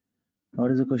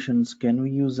 What is the questions? Can we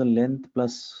use the length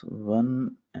plus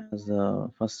 1 as the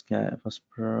first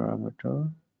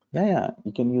parameter? Yeah,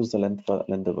 you can use the length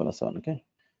plus 1, okay.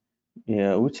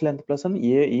 Yeah, which length plus 1?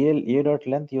 A dot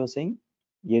length you are saying?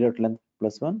 A dot length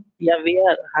plus 1? Yeah, we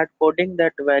are hard coding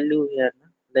that value here,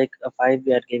 no? Like a 5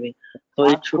 we are giving. So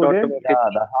Hard it should coded, yeah,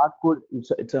 automatically. the hard code,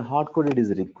 it's a hard coded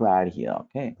is required here,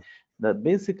 okay. The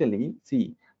basically,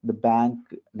 see the bank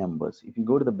numbers. If you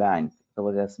go to the bank,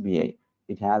 suppose SBI,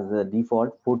 it has the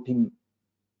default 14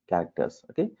 characters,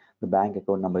 okay. The bank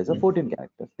account number is a 14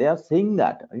 characters. They are saying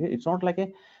that, okay? It's not like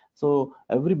a, so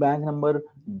every bank number,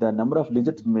 the number of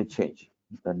digits may change.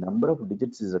 The number of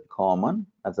digits is a common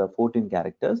as a 14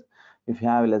 characters. If you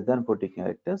have less than 40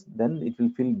 characters, then it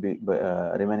will fill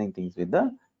remaining things with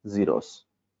the zeros,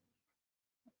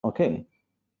 okay.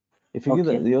 If you give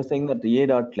the, Okay. you're saying that a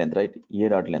dot length, right? A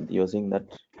dot length, you're saying that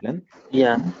length.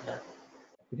 Yeah.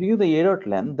 If you give the a dot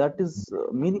length, that is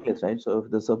meaningless, right? So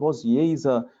if the suppose a is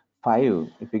a 5,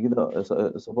 if you give the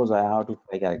suppose I have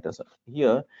 5 characters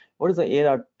here, what is the a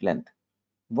dot length?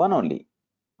 1 only.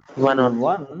 If it One is only.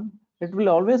 1, it will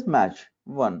always match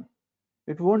 1.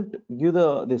 It won't give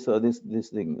the this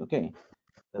thing, okay.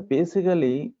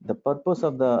 Basically the purpose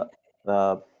of the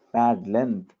pad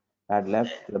length, pad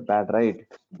left, the pad right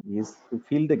is to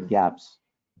fill the gaps,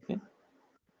 okay.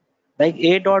 Like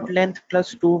a dot length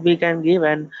plus 2 we can give,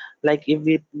 and like if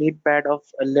we need pad of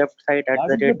a left side at That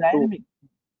the is the rate 2. dynamic.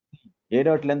 A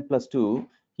dot length plus 2,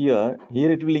 here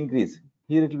it will increase,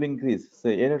 here it will increase. So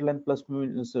a dot length plus 2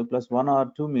 means, plus 1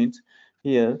 or 2 means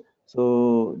here,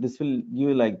 so this will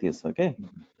give like this, okay,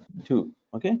 2,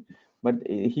 okay. but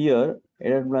here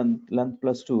added length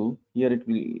plus 2, here it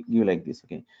will give like this.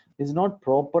 Okay, it's not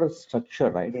proper structure,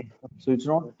 right? So it's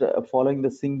not following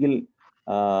the single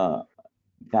uh,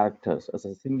 characters as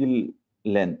a single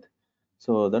length.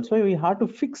 So that's why we have to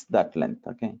fix that length.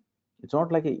 Okay, it's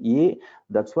not like a.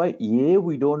 That's why a,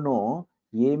 we don't know,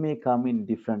 a may come in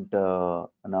different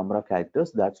number of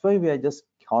characters. That's why we are just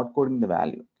hard coding the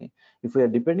value. Okay, if we are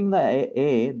depending the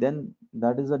a, then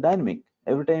that is a dynamic.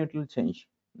 Every time it will change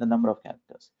the number of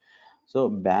characters. So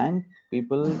bank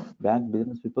people, bank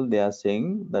business people, they are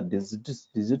saying that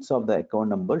digits of the account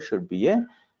number should be a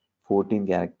 14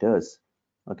 characters.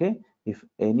 Okay, if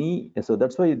any, so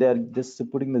that's why they are just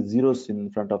putting the zeros in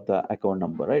front of the account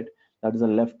number, right? That is a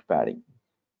left padding.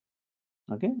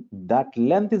 Okay, that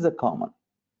length is a common.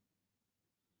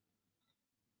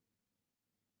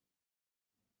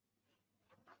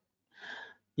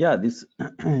 Yeah, this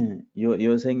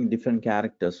you're saying different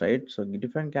characters, right? So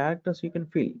different characters you can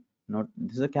fill. Not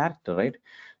this is a character, right?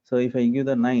 So if I give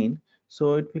the 9,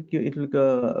 so it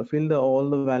will fill the all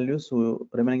the values, so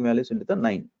remaining values into the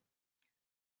 9.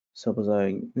 Suppose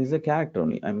this is a character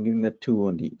only. I'm giving the 2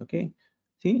 only. Okay,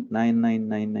 see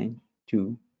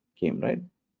 99992 came, right?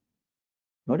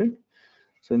 Got it?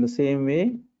 So in the same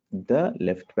way, the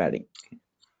left padding.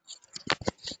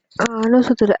 No,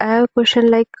 Sudhir, I have a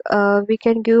question like we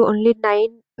can give only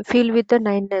 9 fill with the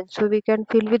 9 9, so we can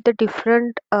fill with the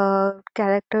different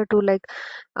character to like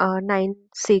 9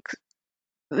 6.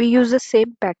 We use the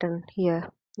same pattern here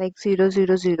like 0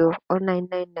 0 0 or 9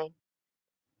 9 9.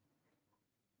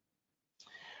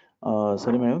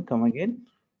 Sorry, madam, come again.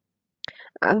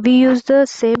 We use the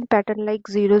same pattern like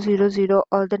 0 0 0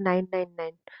 or the 9 9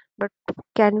 9. But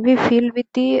can we fill with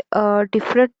the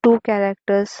different two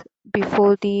characters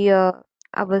before the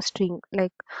our string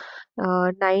like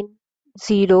 9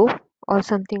 0 or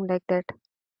something like that?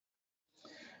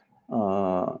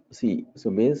 See,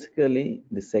 so basically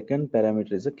the second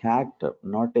parameter is a character,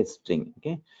 not a string.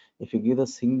 Okay, if you give a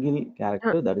single Uh,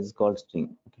 character, that is called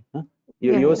string. Okay, huh?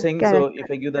 yeah, You're yeah, saying, so character.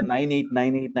 if I give the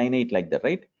 989898 like that,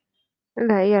 right?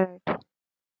 Right, yeah, right.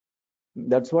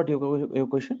 That's what your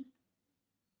question.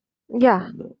 Yeah,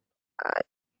 uh,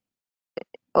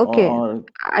 okay. Or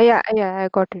Yeah, yeah, I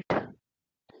got it. okay,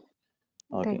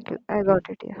 Thank you. I okay, got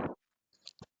it. Yeah.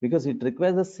 because it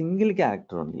requires a single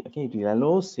character only. Okay, it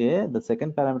allows the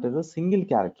second parameter is a single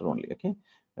character only. Okay,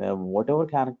 whatever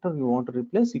character you want to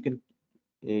replace, you can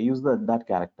use that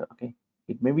character. Okay,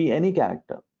 it may be any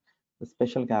character, the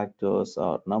special characters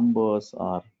or numbers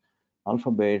or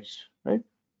alphabets, right?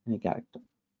 Any character.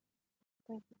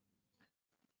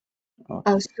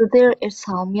 Okay. So there is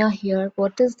Soumya here.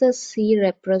 What is the C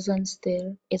represents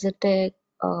there? Is it a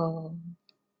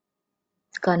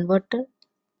converter?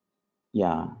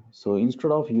 Yeah, so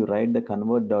instead of you write the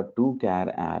convert dot to char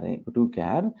array to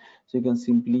char, so you can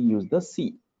simply use the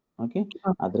C. Okay,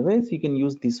 Okay. otherwise you can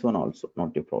use this one also,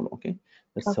 not a problem. Okay,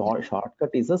 the Okay. shortcut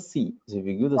is a C. So if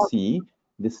you give the C,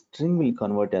 the string will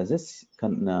convert as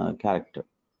a character.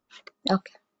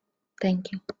 Okay.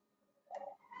 Thank you.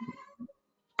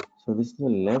 So this is the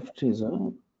left is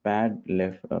a pad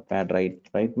left, pad right.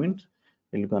 Right means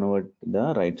it will convert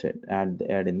the right side, add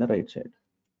in the right side.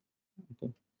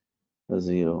 Okay, the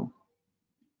 0.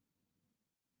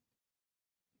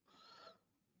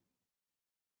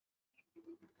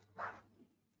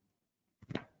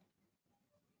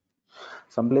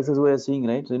 Some places we are seeing,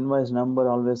 right? So invoice number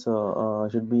always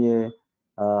should be a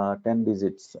 10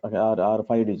 digits, okay, or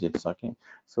 5 digits. Okay,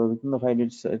 so within the 5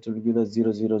 digits it will be the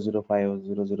 0 0 0 5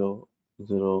 0 0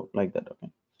 0 like that.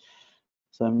 Okay,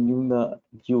 so I'm giving the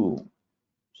u,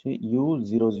 see u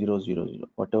 0 0 0 0,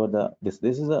 whatever the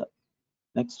this is a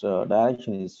next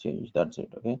direction is changed, that's it.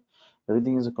 Okay,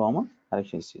 everything is a common,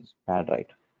 direction is changed. Pad right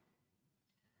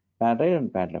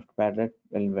and pad left. Pad right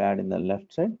will add in the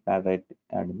left side, pad right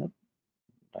add in the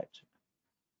right side.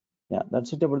 Yeah,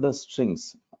 that's it about the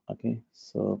strings. Okay,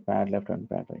 so pad left and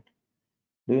pad right.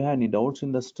 Do you have any doubts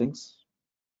in the strings?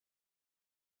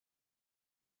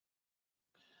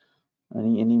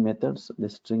 Any methods? The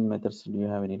string methods, do you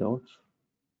have any doubts?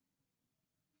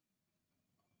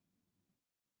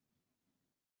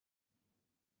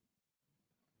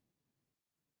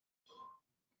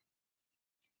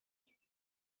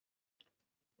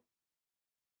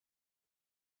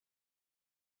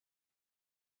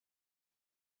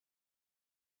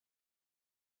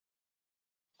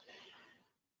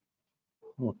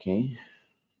 Okay.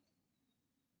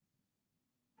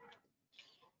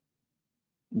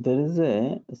 There is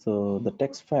a, so the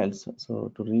text files.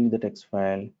 So to read the text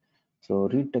file, so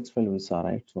read text file we saw,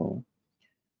 right? So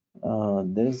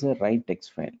there is a write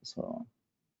text file. So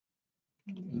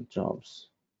jobs.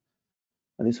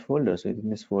 this folder. So in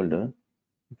this folder,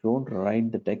 if you want to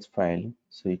write the text file,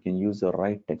 so you can use the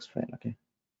write text file. Okay,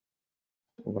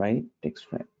 write text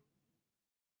file.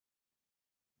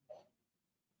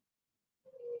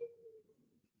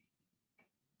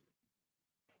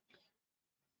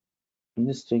 I'm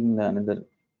just taking the another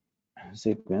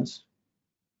sequence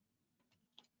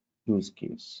use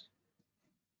case.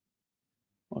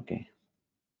 Okay,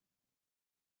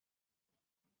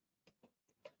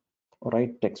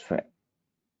 write text file.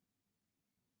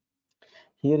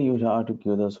 Here you have to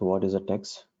give us what is a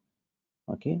text.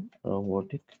 Okay,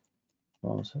 robotic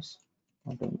process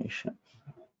automation.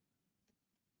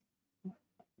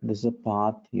 This is a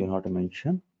path you have to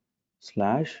mention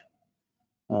slash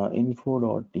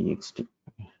info.txt.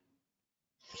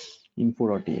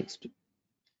 Info.txt.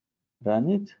 Run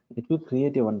it. It will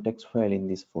create a one text file in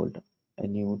this folder. A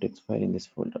new text file in this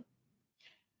folder.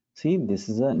 See, this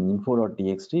is an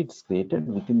info.txt. It's created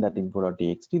within that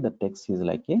info.txt. The text is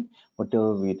like a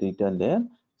whatever we return there.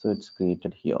 So it's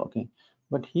created here. Okay,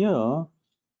 but here,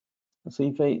 so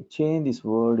if I change this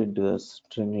word into a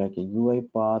string like a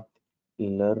uipath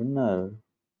learner,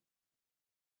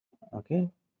 okay,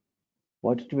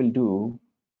 what it will do,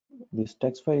 this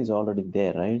text file is already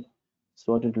there, right?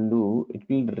 So what it will do, it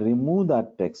will remove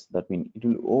that text. That means it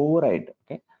will override.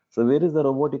 Okay, so where is the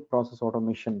robotic process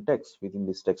automation text within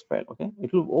this text file? Okay,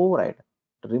 it will override,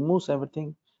 it removes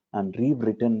everything and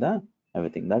rewritten the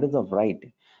everything. That is the write.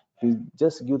 If you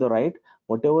just give the write,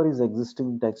 whatever is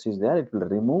existing text is there, it will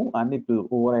remove and it will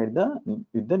override the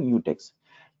with the new text.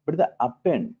 But the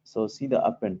append, so see the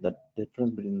append, the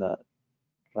difference between the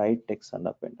write text and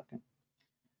append. Okay,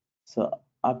 so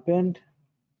append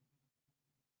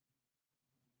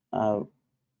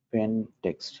append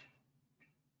text.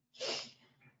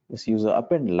 Just use the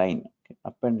append line. Okay,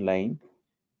 append line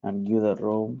and give the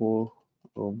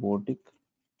robotic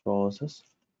process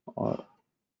or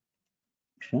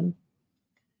option,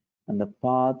 and the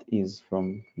path is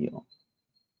from here.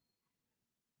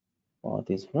 Path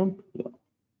is from here.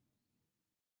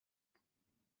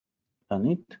 Run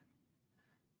it,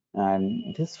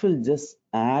 and this will just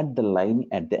add the line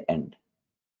at the end.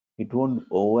 It won't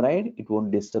override. It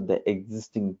won't disturb the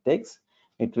existing text.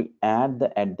 It will add the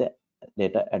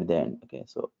data at the end. Okay,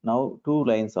 so now two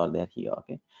lines are there here.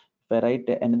 Okay, if I write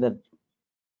another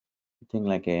thing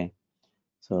like a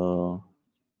so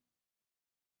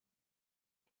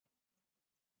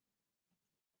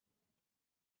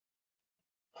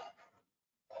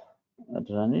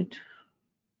run it.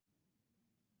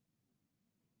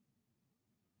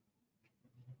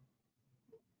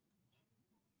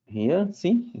 Here,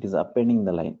 see, it is appending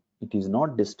the line. It is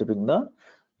not disturbing the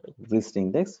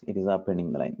existing text. It is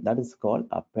appending the line. That is called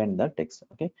append the text.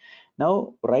 Okay.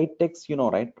 Now, write text, you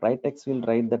know, right? Write text will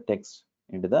write the text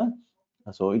into the,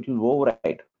 so it will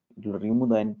override. It will remove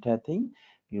the entire thing.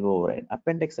 It will override.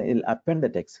 Append text, it will append the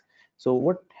text. So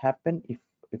what happen if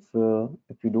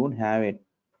we don't have a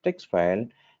text file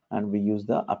and we use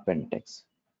the append text?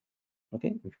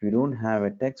 Okay, if we don't have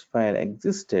a text file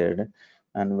existed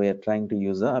and we are trying to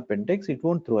use the append text, it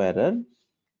won't throw error,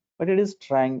 but it is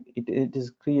trying, it is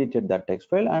created that text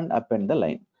file and append the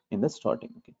line in the starting.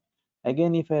 Okay,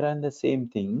 again, if I run the same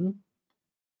thing,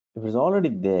 if it's already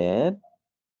there,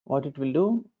 what it will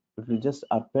do, it will just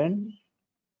append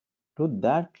to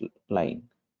that line.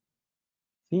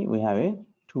 See, we have a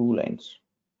two lines,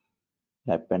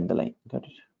 append the line. Got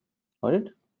it?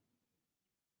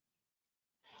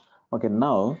 Okay,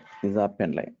 now is the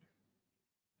append line.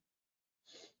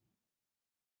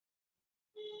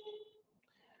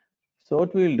 So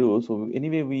what we will do, so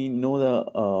anyway, we know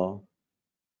the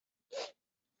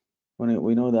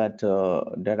we know that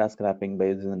data scrapping, by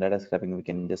using data scrapping, we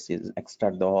can just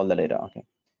extract all the data. Okay,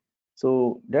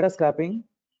 so data scrapping,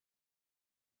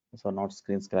 so not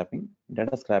screen scrapping,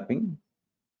 data scrapping,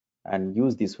 and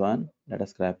use this one, data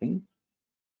scrapping.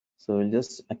 So we'll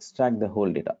just extract the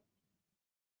whole data.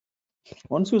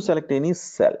 Once you select any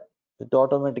cell, it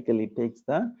automatically takes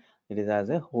it is as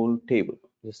a whole table.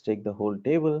 Just take the whole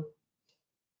table.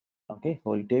 Okay,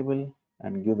 whole table,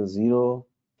 and give the 0,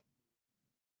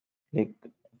 click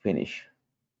finish.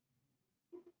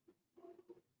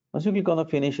 Once you click on the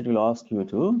finish, it will ask you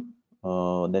to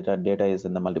that data is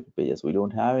in the multiple pages. We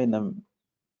don't have in the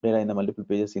data in the multiple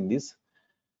pages in this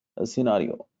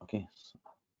scenario. Okay, so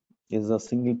this is a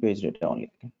single page data only.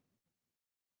 Okay.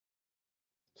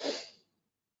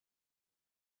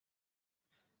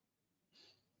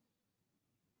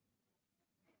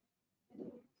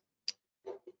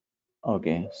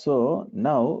 Okay, so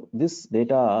now this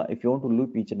data, if you want to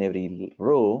loop each and every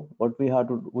row, what we have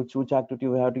to, which activity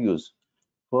we have to use?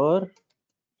 For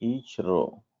each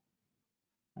row,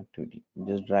 activity.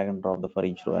 Just drag and drop the for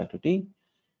each row activity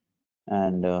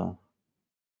and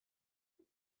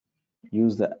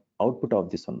use the output of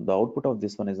this one. The output of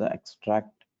this one is the extract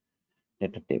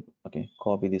data table. Okay,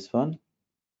 copy this one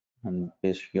and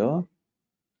paste here.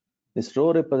 This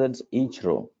row represents each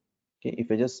row. Okay,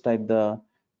 if I just type in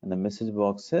the message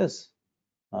box says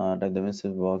type the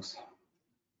message box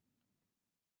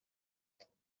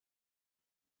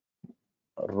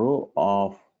row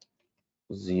of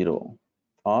 0,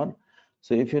 or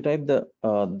so if you type the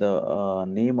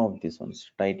name of this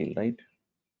one's title, right,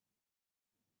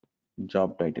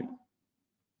 job title,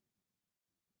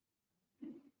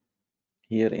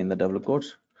 here in the double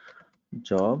quotes,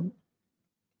 job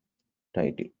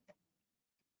title,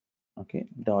 okay,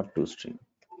 dot to string.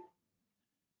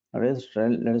 Let us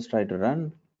try to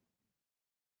run.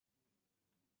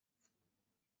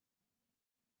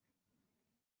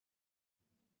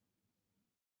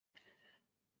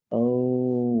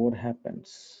 Oh, what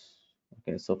happens?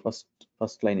 Okay, so first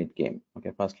line it came.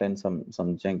 Okay, first line some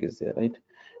junk is there, right?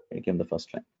 It came the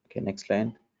first line. Okay, next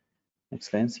line.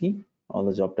 See, all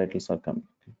the job titles are coming.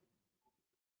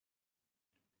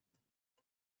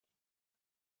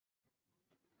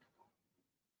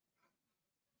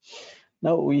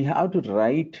 Now we have to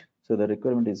write. So the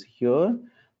requirement is here.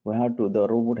 The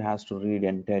robot has to read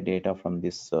entire data from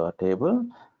this table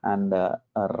and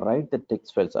write the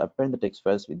text files, append the text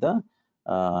files with the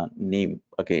name.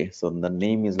 Okay, so the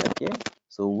name is like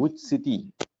so which city,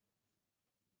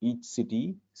 each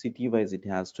city wise it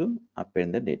has to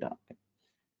append the data. Okay.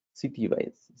 City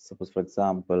wise, suppose for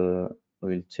example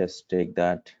we'll just take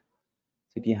that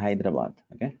city Hyderabad.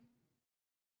 Okay,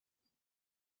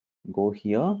 go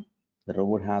here, the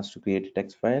robot has to create a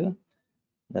text file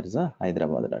that is a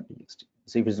hyderabad.txt.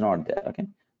 So if it's not there, okay,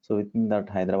 so within that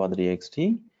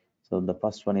hyderabad.txt, so the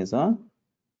first one is a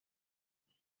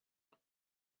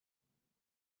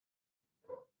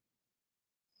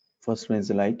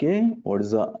like a what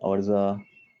is a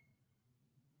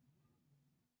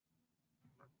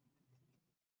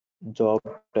job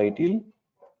title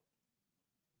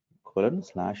colon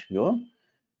slash your,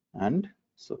 and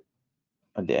so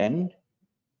at the end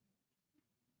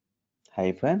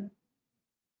hyphen,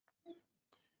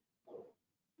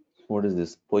 what is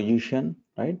this, position,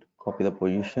 right? Copy the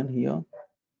position here,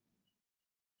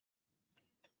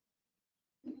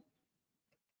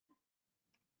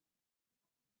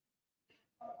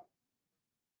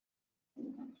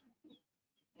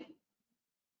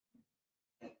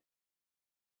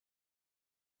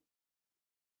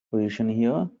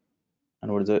 here,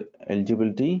 and what is the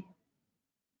eligibility,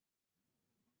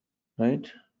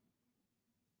 right?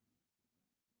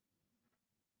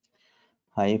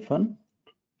 Hyphen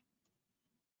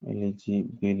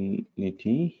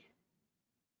eligibility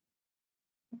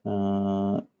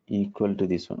equal to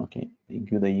this one. Okay,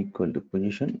 give the equal to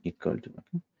position equal to,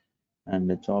 okay, and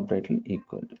the job title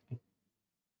equal to, okay.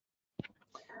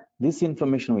 This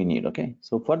information we need. Okay,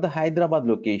 so for the Hyderabad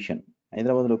location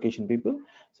people,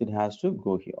 so it has to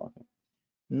go here. Okay,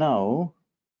 now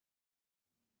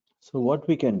so what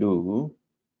we can do,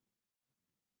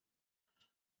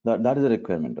 that is a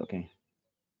requirement. Okay,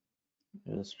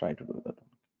 let's try to do that.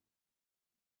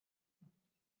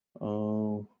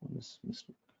 Oh, this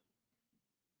mistake.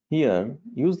 Here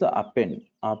use the append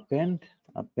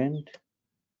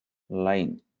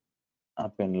line,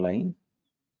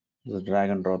 just drag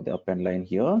and drop the append line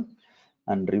here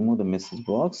and remove the message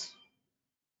box.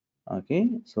 Okay,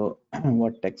 so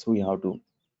what text we have to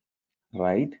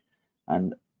write,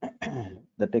 and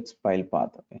the text file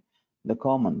path. Okay, the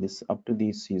common, this up to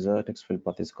this Caesar text file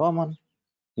path is common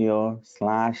here,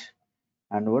 slash,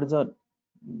 and what is that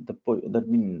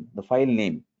mean the file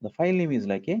name, is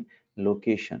like a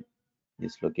location,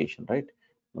 this location, right?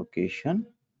 Location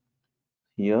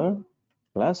here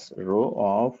plus row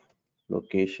of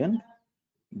location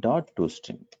dot to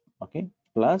string, okay,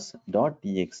 plus dot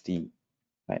txt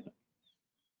file.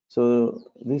 So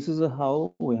this is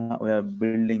how we are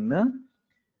building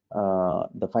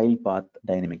the file path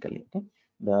dynamically. Okay,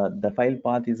 the file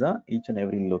path is each and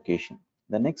every location.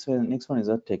 The next one is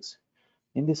a text.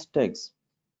 In this text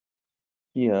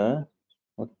here,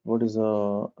 what is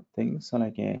a thing? So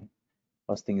like a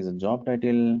first thing is a job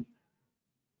title.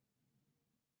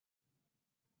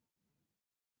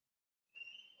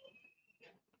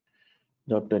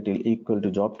 Job title equal to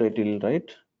job title,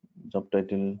 right? Job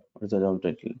title. What is the job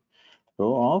title?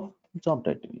 Row of job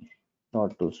title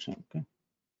dot to string. Okay,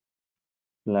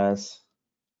 plus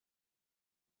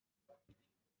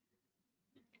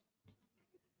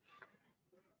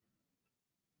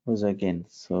was again,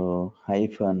 so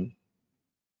hyphen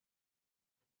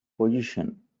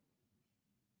position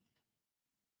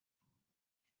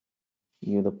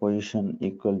give the position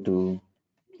equal to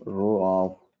row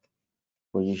of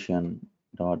position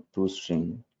dot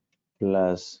toString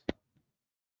plus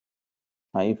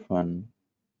hyphen.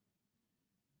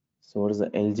 So what is the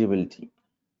eligibility?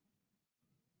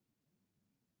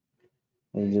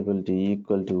 Eligibility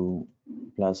equal to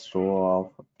plus row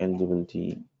of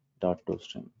eligibility dot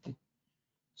toString.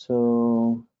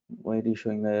 So why it is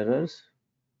showing the errors?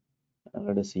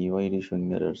 Let us see why it is showing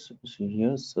the errors. See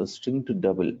here, so string to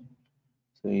double.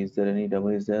 So is there any double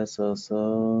is there?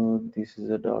 So this is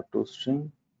a dot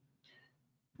toString.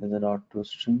 There's a dot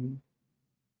toString.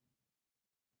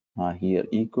 Here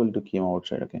equal to came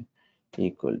outside. Okay,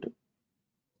 equal to.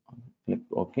 Click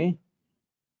OK.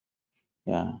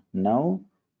 Yeah. Now,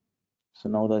 so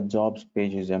now the jobs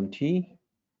page is empty,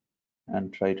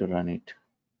 and try to run it.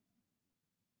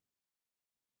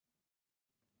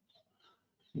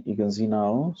 You can see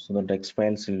now, so the text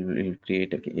files will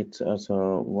create. Okay, it's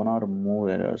also one or more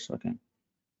errors. Okay.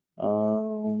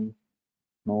 No,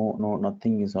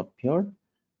 nothing is appeared.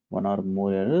 One or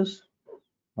more errors.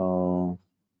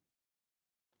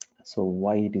 So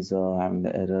why it is having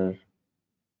the error?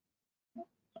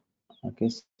 Okay,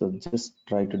 so just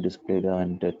try to display the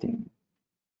entire thing.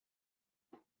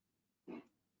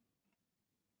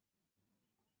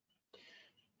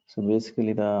 So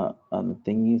basically the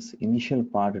thing is initial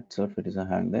part itself, it is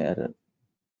having the error.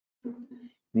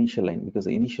 Initial line, because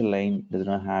the initial line does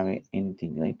not have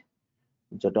anything, right?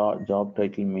 Job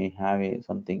title may have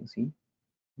something. See,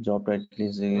 job title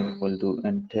is equal to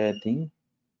entire thing,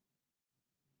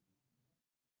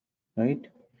 right?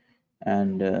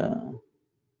 And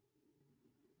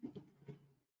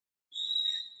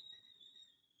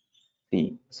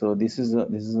see, so this is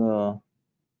a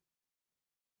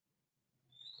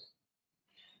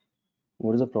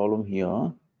what is the problem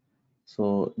here?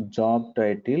 So job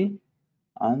title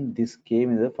and this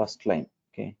came in the first line.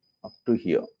 Okay, up to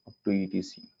here, up to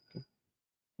etc. Okay.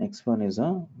 Next one is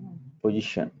a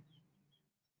position.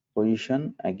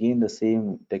 Position, again the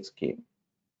same text came.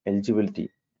 Eligibility,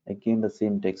 again the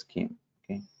same text came.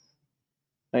 Okay,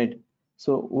 right?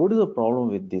 So what is the problem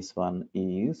with this one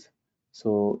is,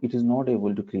 so it is not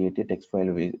able to create a text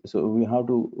file with, so we have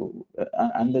to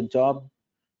and the job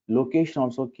location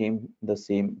also came the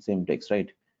same text, right?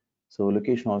 So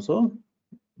location also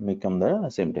become the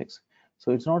same text,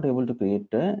 so it's not able to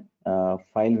create a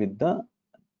file with the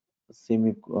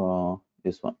semi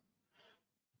this one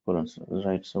colons,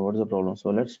 right? So what is the problem? So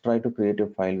let's try to create a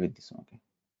file with this. Okay,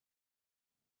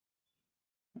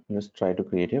 let's try to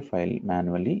create a file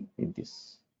manually with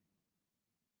this.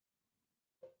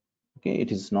 Okay,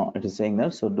 it is not, it is saying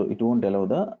that, so it won't allow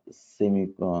the semi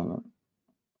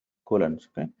colons.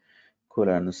 Okay,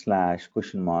 colon slash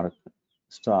question mark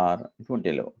star, it won't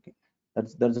allow. Okay,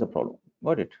 that's the problem.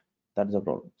 Got it? That's the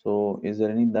problem. So is there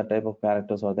any that type of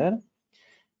characters are there?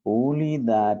 Only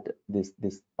that this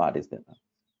part is there.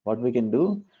 What we can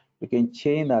do, we can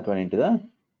change that one into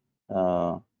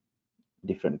the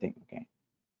different thing. Okay,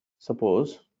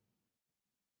 suppose,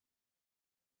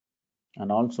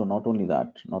 and also not only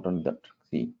that,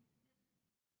 see,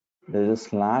 there is a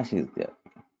slash is there,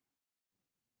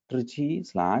 Trichy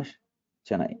slash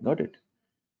Chennai. Got it?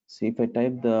 See, if I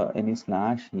type the any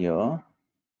slash here,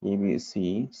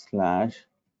 ABC slash,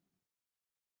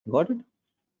 got it?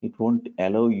 It won't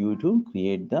allow you to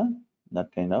create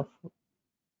that kind of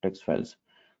text files.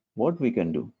 What we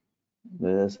can do,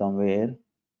 there is somewhere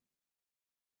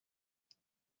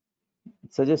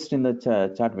suggest in the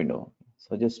chat window.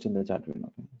 Suggest in the chat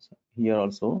window. So here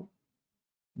also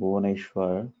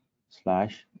Bhuvaneshwar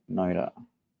slash Noida.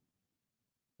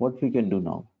 What we can do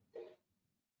now?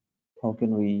 How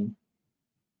can we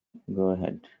go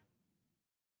ahead?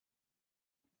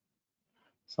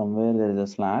 Somewhere there is a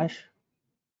slash.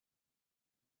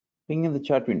 Ping in the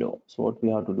chat window. So what we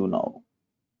have to do now?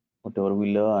 Whatever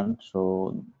we learn,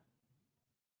 so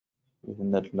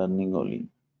within that learning only.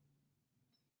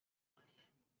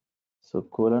 So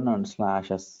colon and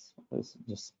slash is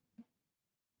just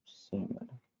saying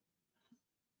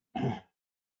that.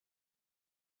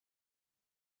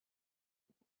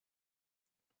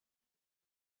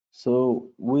 So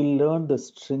we learn the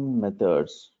string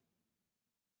methods.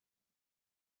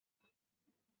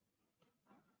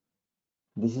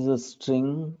 This is a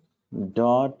string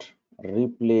dot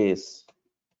replace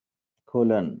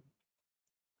colon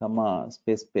comma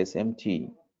space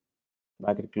empty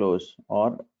bracket close,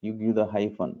 or you give the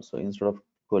hyphen. So instead of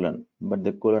colon, but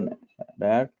the colon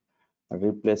that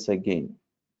replace again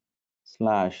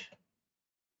slash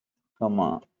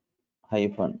comma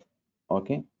hyphen.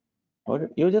 Okay, or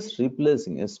you're just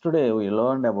replacing. Yesterday we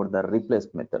learned about the replace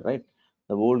method, right?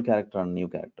 the old character and new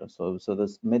character. So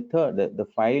this method, the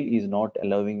file is not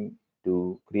allowing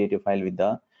to create a file with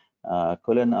the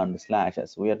colon and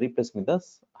slashes. We are replacing with the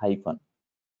hyphen,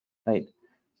 right?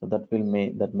 So that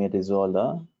may resolve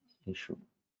the issue.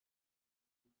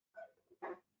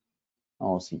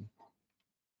 Oh, see,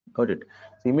 got it.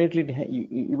 So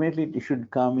immediately it should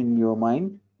come in your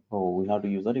mind. Oh, we have to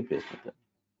use the replace method,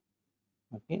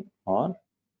 okay, or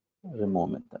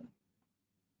remove method.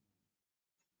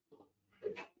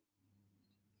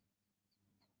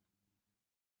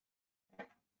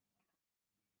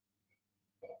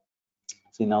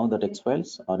 See, now the text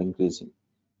files are increasing.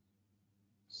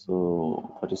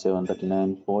 So 47,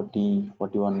 39, 40,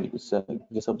 41 is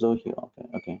just observe here.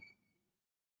 Okay.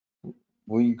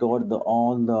 We got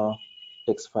all the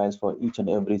text files for each and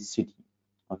every city.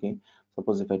 Okay.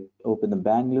 Suppose if I open the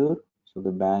Bangalore, so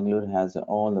the Bangalore has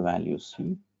all the values.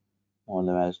 See, all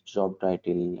the values, job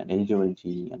title and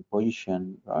eligibility and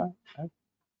position. Right?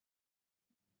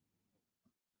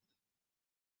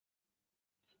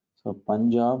 So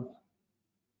Punjab,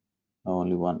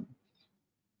 only one.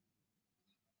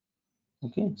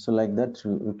 Okay. So like that,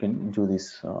 we can do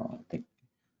this thing.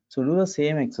 So do the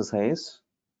same exercise.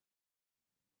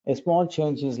 A small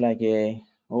change is like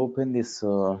open this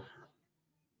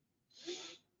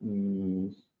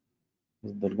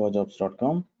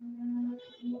durgajobs.com.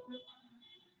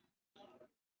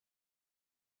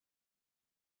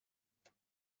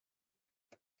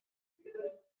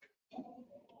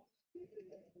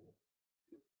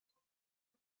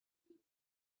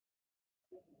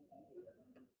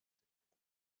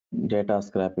 Data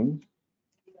scraping.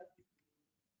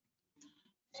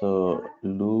 So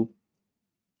loop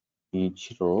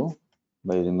each row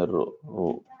by using the row.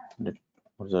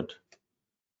 What's that?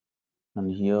 And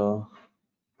here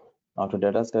after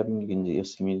data scraping, you can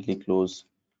just immediately close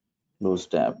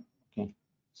tab. Okay,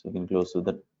 so you can close, so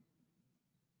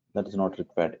that is not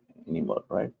required anymore,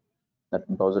 right? That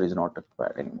browser is not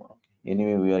required anymore. Okay.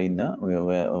 Anyway, we are in the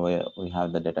we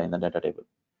have the data in the data table.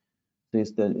 So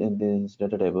in this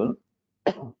data table,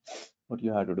 what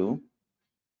you have to do.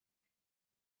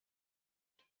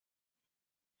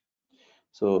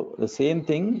 So the same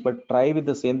thing, but try with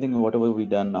the same thing whatever we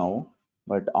done now.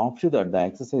 But after that, the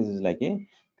exercise is like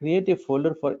create a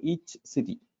folder for each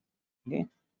city. Okay,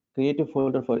 create a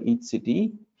folder for each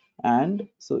city, and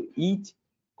so each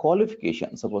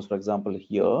qualification. Suppose, for example,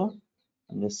 here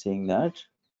I'm just saying that.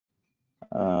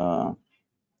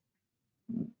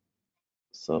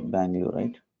 So Bangalore,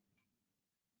 right?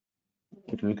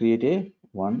 It will create a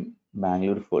one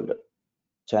Bangalore folder,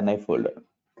 Chennai folder,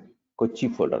 Kochi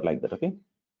folder, like that. Okay,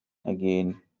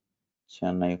 again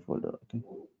Chennai folder. Okay.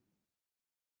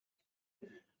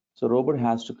 So robot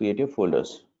has to create a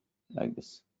folders like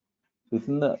this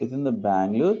within the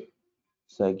Bangalore.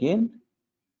 So again,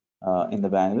 in the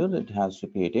Bangalore, it has to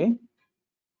create a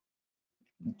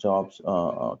jobs.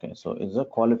 Okay, so it's a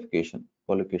qualification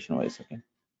wise. Okay,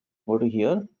 go to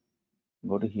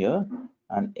here,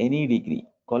 and any degree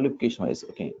qualification wise.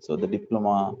 Okay, so the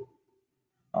diploma.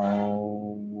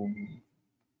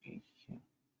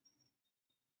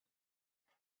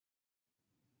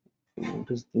 What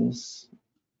is this?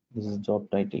 This is job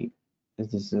title. Is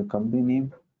this a company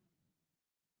name?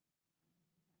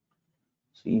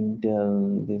 So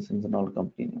Intel. This is an all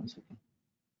company names. Okay.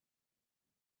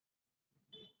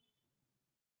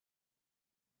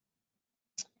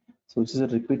 So which is a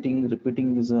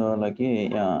repeating is like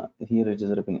a here it is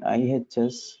repeating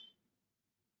IHS,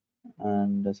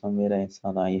 and somewhere I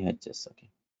saw the IHS. Okay.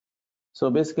 So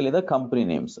basically the company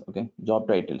names. Okay, job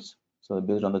titles. So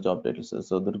based on the job titles.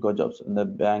 So Durga Jobs in the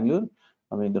Bangalore,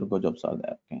 I mean Durga Jobs are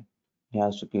there. Okay, he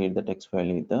has to create the text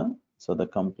file with the the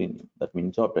company name, that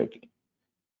means job title.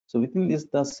 So within this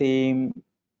the same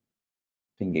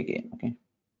thing again. Okay,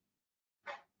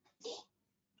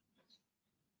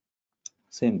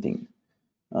 same thing.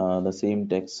 The same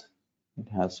text, it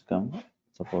has to come.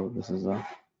 Suppose this is a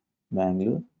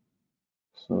Bangalore.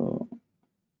 So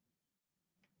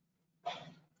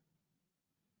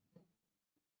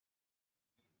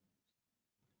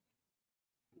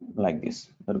like this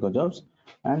Durga Jobs,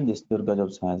 and this Durga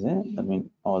Jobs has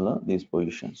all of these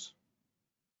positions.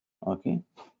 Okay,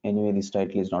 anyway this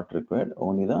title is not required,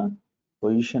 only the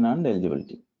position and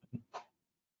eligibility.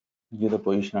 Give the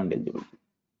position and eligibility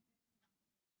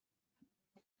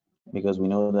because we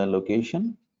know the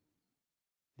location,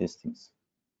 these things.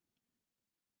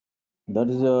 That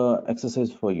is a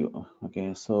exercise for you.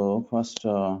 Okay, so first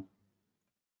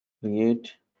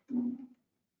create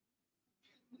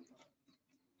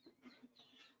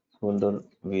folder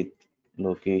with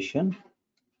location.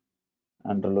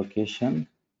 Under location,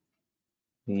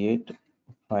 create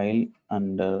file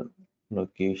under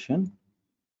location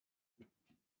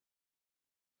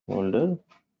folder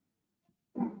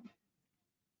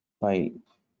file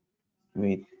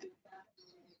with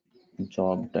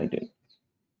job title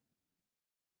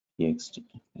txt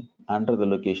under the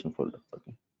location folder.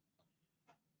 Okay,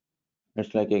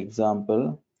 it's like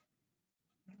example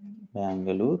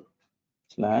Bangalore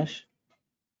slash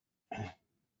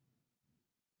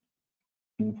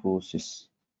Infosys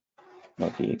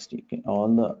 .txt. Okay,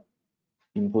 all the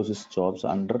Infosys jobs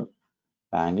under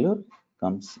Bangalore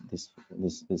comes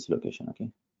this location.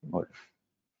 Okay, got it.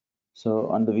 So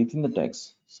within the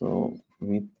text, so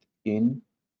within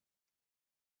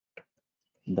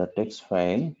the text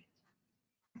file,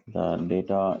 the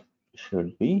data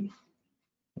should be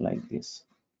like this: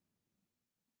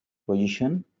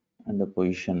 position and the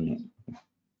position name.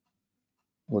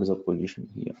 What is the position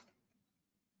here?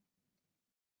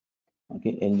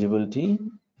 Okay, eligibility,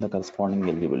 the corresponding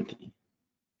eligibility.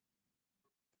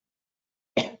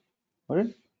 All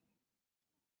right.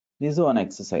 This is one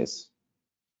exercise.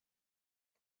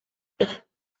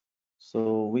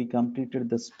 So we completed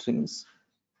the strings.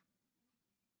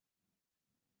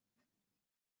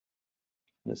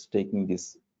 Just taking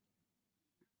this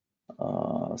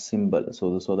symbol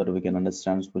so that we can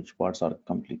understand which parts are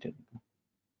completed.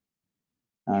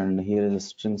 And here the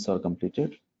strings are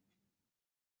completed.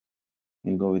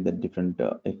 We'll go with the different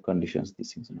if conditions.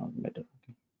 These things are not better.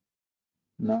 Okay.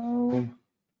 Now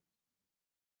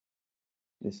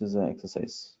this is an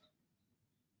exercise.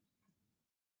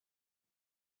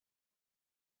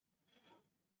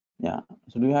 Yeah.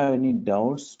 So do you have any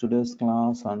doubts today's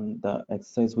class on the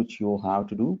exercise which you have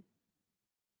to do?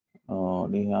 Do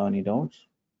you have any doubts?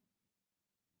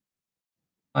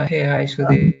 Hey, hi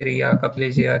Sudhir. Yeah,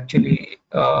 Kapil here. Actually,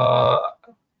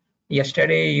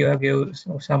 yesterday you have given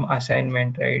some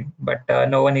assignment, right? But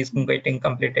no one is getting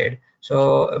completed.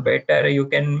 So better you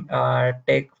can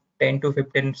take 10 to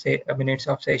 15 minutes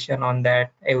of session on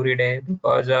that every day,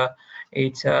 because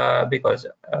it's because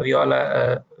we all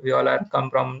are come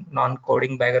from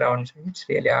non-coding backgrounds. It's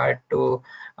really hard to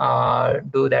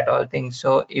do that all things.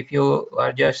 So if you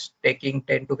are just taking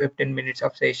 10 to 15 minutes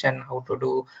of session, how to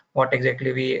do what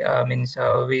exactly we means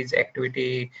which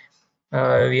activity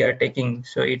we are taking,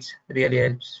 so it's really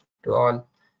helps to all.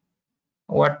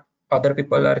 What other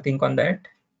people are think on that?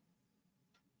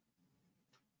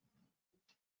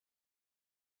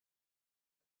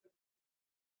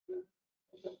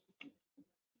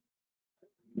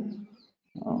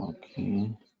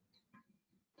 Okay.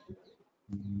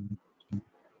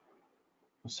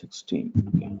 16.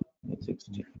 Okay. That's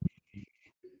 16.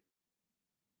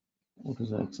 What is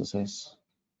the exercise?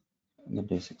 The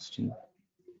day 16.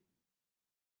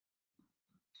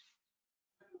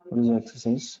 What is the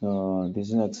exercise? This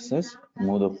is exercise.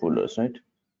 Move the folders, right?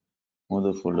 Move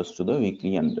the folders to the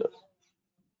weekly and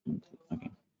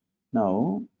okay.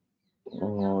 Now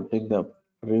take the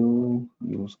preview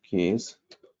use case.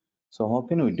 So how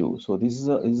can we do? So this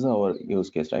is our use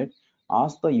case, right?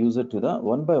 Ask the user to the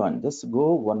one by one. Just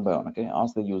go one by one. Okay.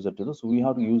 Ask the user to the. So we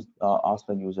have to use ask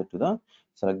the user to the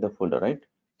select the folder, right?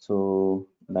 So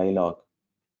dialog.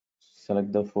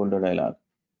 Select the folder dialog.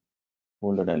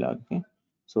 Folder dialog. Okay.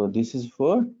 So this is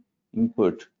for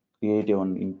input. Create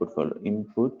one input folder.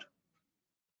 Input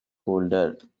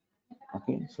folder.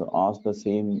 Okay. So ask the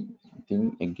same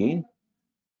thing again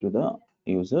to the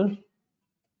user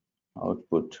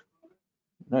output,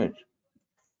 right?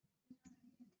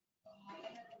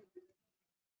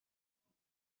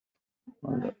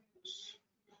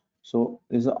 So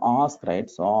is a ask, right?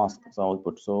 So ask, so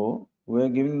output. So we're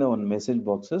giving the one message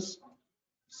boxes.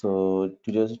 So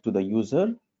to the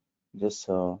user, just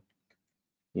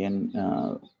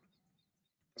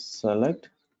select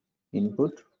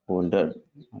input folder.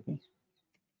 Okay,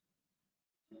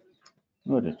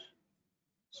 got it.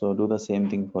 So do the same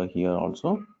thing for here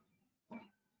also.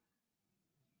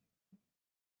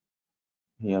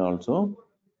 Here also,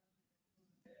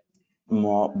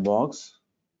 box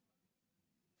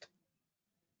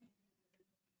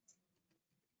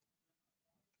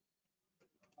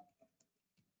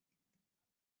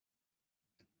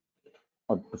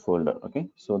output folder. Okay,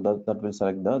 so that will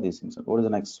select these things. What is the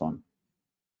next one?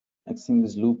 Next thing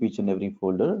is loop each and every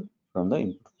folder from the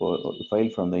input file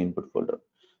from the input folder.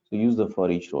 So use the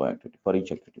for each row activity, for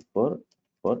each activity, for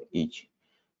each.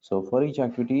 So for each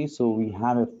activity, so we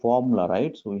have a formula,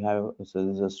 right? So we have, so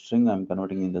this is a string, I'm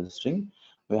converting into the string.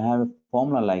 We have a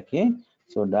formula like a,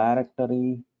 so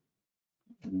directory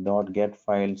dot get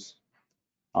files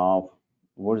of,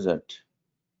 what is that?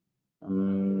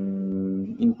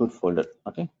 Input folder,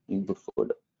 okay, input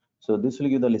folder. So this will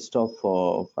give the list of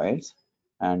files,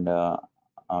 and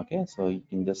okay, so you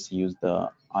can just use the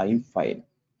I file.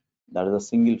 That is a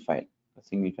single file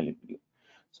it will give.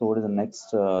 So what is the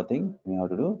next thing we have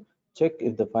to do? Check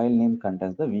if the file name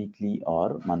contains the weekly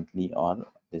or monthly or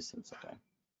this is okay.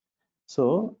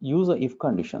 So use a if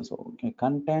condition. So okay,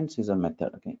 contains is a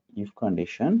method. Okay, if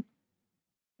condition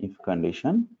if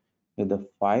the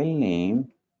file name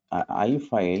I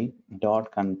file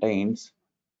dot contains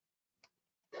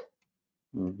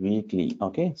weekly.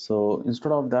 Okay, so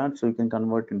instead of that, so you can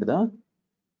convert into the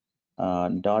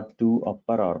dot to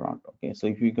upper or not. Okay, so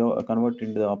if you go convert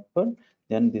into the upper,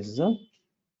 then this is a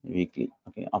weekly.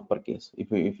 Okay, uppercase.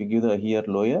 If you give the here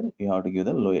lower, you have to give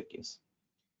the lower case.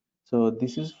 So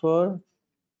this is for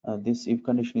this if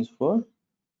condition is for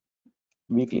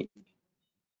weekly.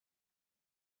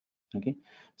 Okay,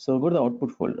 so go to the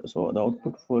output folder. So the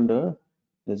output folder,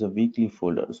 there's a weekly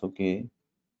folder. So okay,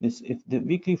 this if the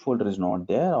weekly folder is not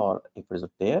there, or if it is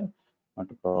there, not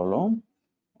a problem.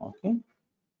 Okay,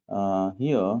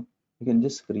 here you can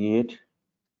just create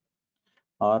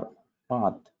our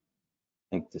path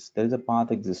exists. There is a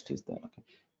path exists is there. Okay,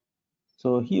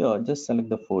 so here just select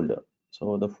the folder.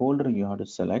 So the folder you have to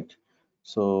select.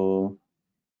 So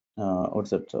what's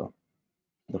that?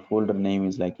 The folder name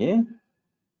is like a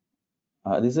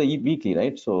this is a weekly,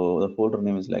 right? So the folder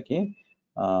name is like a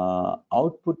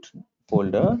output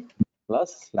folder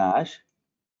plus slash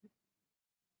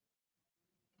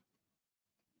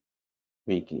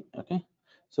weekly. Okay,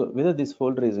 so whether this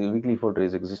folder is a weekly folder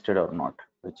is existed or not,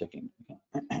 we're checking.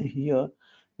 Okay, here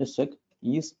just check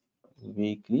is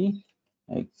weekly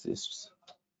exists.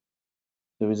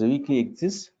 So if it's a weekly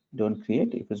exists, don't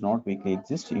create. If it's not weekly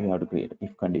exists, you have to create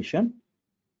if condition.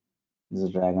 This is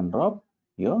drag and drop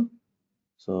here.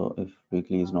 So if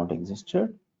weekly is not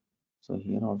existed, so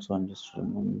here also I'm just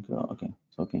removing. Okay,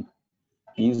 so okay,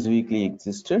 is weekly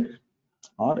existed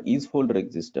or is folder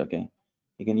exist. Okay,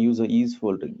 you can use a is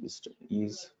folder existed.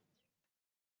 Is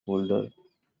folder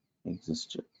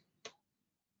existed.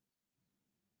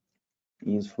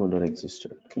 Is folder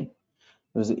existed. Okay,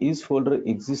 if the is folder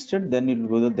existed, then it will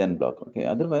go to the then block. Okay,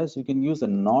 otherwise you can use a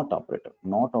not operator.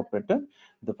 Not operator,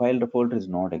 the file the folder is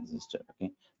not existed.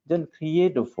 Okay, then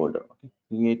create a folder. Okay,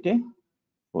 create a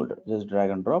folder. Just drag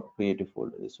and drop, create a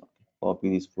folder. This one. Okay. Copy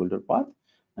this folder path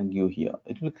and give here.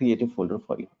 It will create a folder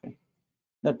for you. Okay,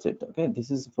 that's it. Okay,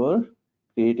 this is for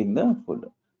creating the folder.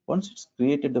 Once it's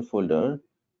created the folder,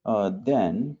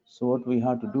 then so what we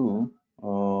have to do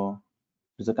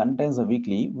is the contains the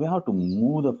weekly. We have to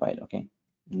move the file. Okay,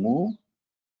 move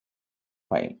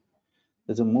file.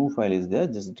 There's a move file is there.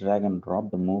 Just drag and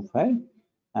drop the move file,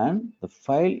 and the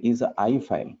file is a I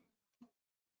file.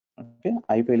 Okay,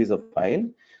 I file is a file.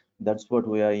 That's what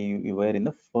we were in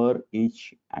the for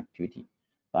each activity.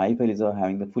 The I file is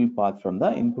having the full path from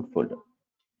the input folder.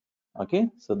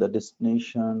 Okay, so the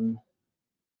destination.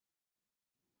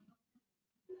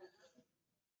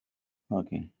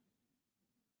 Okay,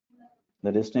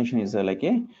 the destination is like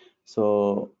a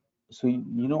so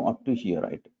you know up to here,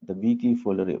 right? The weekly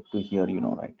folder up to here, you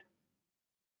know, right?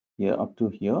 Here up to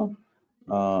here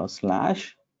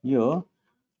slash here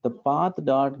the path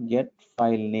dot get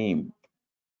file name.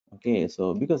 Okay,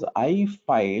 so because I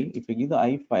file, if you give the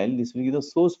I file, this will give the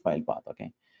source file path.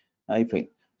 Okay, I file.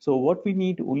 So what we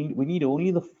need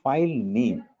only the file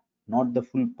name, not the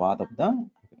full path of the.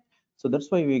 Okay. So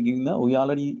that's why we're giving the. We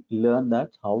already learned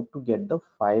that how to get the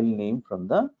file name from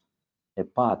the a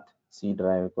path C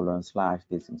drive colon slash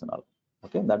these things and all.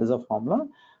 Okay, that is a formula.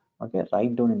 Okay,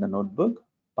 write down in the notebook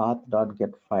path dot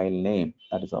get file name.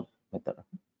 That is a method.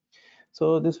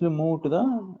 So this will move to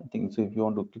the thing. So if you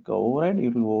want to click override,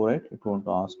 it will override. It won't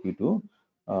ask you to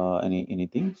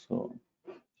anything.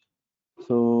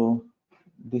 So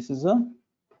this is a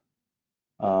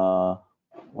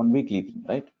one weekly thing,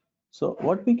 right? So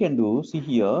what we can do, see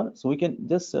here, so we can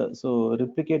just so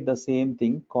replicate the same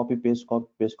thing, copy paste, copy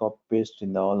paste, copy paste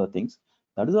in the all the things.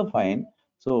 That is a fine.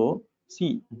 So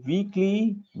see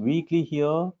weekly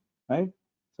here, right?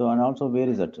 So and also where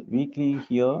is that weekly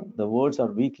here? The words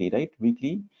are weekly, right?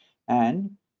 Weekly,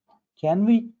 and can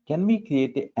we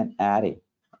create an array?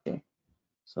 Okay,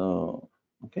 so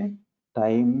okay,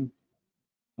 timelines,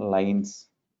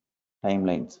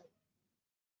 timelines,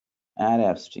 array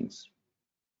of strings,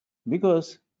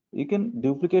 because you can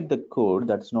duplicate the code.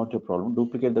 That's not your problem.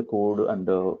 Duplicate the code and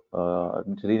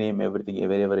rename everything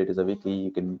wherever it is a weekly.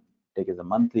 You can take as a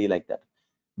monthly like that.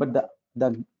 But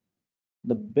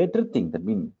the better thing that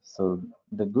means so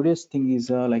the goodest thing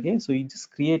is like so you just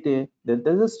create a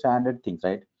there's a standard things,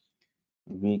 right?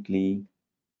 Weekly,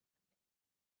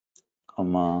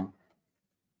 comma,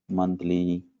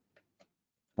 monthly,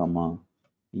 comma,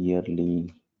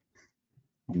 yearly,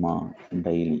 comma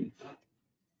daily,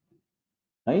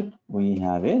 right? We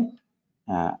have a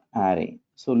array.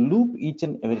 So loop each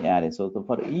and every array. So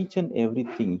for each and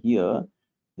everything here,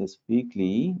 this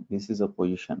weekly, this is a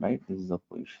position, right? This is a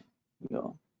position. Yeah.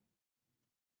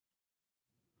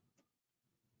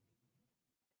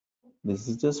 This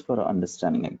is just for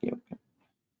understanding again. Okay.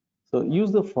 So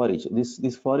use the for each.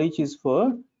 This for each is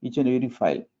for each and every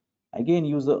file. Again,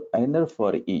 use the another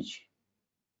for each.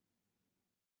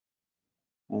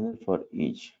 Another for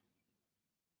each.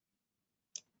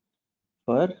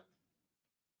 For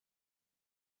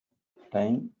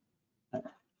time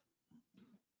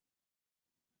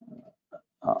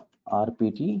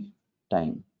RPT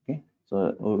time. Okay.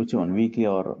 So which one? Weekly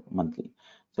or monthly?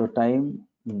 So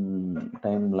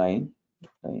timeline.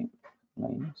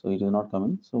 So it is not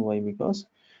coming. So why? Because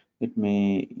it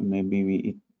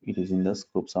maybe it is in the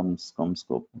scope, some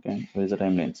scope. Okay. Where is the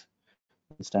timelines?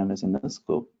 This time is in the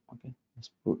scope. Okay. Let's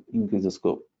increase the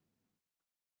scope.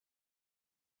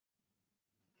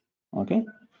 Okay.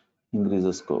 Increase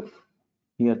the scope.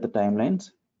 Here the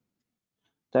timelines.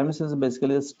 Timelines is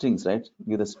basically the strings, right?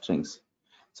 Give the strings.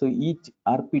 So each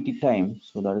RPT time,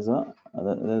 so that is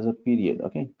there's a period.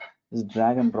 Okay. Just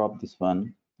drag and drop this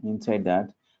one inside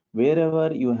that.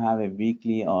 Wherever you have a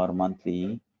weekly or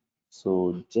monthly,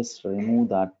 so just remove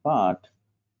that part,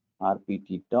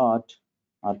 RPT dot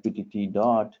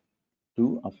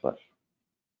to upper.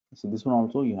 So this one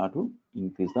also you have to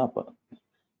increase the upper.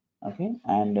 Okay,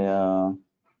 and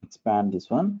expand this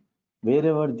one.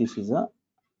 Wherever this is a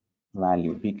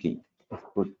value weekly, let's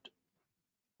put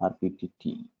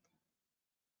RPT.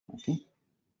 Okay,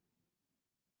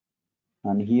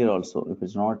 and here also, if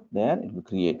it's not there, it will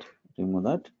create. Remove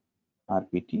that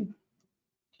RPT.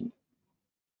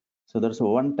 So that's a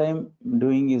one time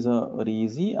doing is a very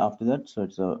easy. After that, so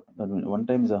it's a that means one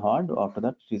time is a hard. After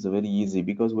that, it is a very easy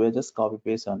because we're just copy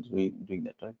paste and doing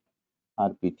that, right?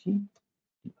 RPT.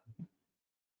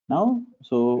 Now,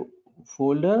 so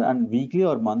folder and weekly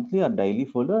or monthly or daily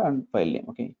folder and file name.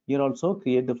 Okay, here also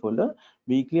create the folder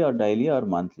weekly or daily or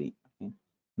monthly. Okay,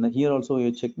 now here also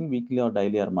you're checking weekly or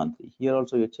daily or monthly. Here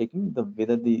also you're checking the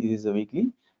whether the is a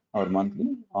weekly or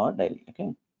monthly or daily.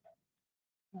 Okay,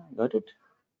 got it.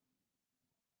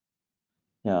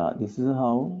 Yeah, this is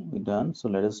how we done. So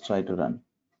let us try to run.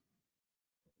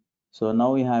 So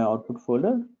now we have output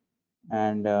folder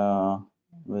and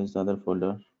where's the other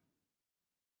folder?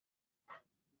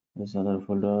 This other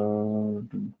folder,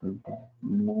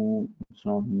 move, it's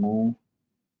not move.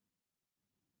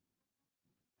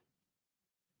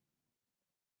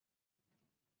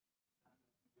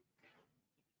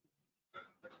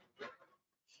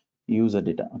 User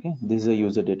data. Okay, this is a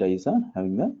user data is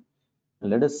having the.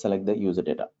 Let us select the user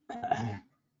data.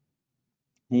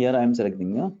 Here I am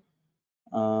selecting the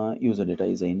user data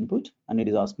is the input, and it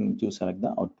is asking to select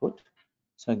the output.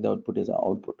 Select the output is the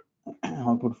output.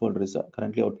 Output folder is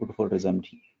currently output folder is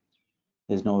empty.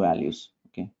 There is no values.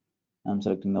 Okay, I'm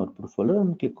selecting the output folder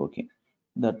and click OK.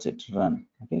 That's it. Run.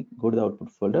 Okay, go to the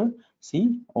output folder.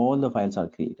 See, all the files are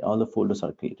created, all the folders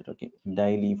are created. Okay,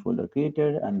 daily folder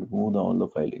created and move all the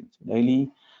files.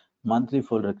 Daily, monthly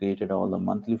folder created, all the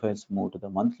monthly files move to the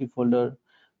monthly folder.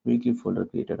 Weekly folder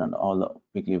created and all the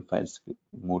weekly files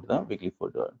move to the weekly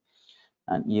folder.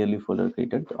 And yearly folder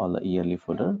created, all the yearly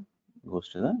folder goes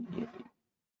to the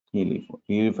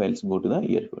yearly files go to the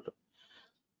yearly folder.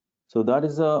 So that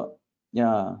is a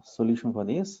solution for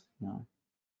this. Yeah.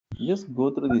 Just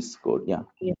go through this code. Yeah.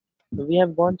 Yeah, we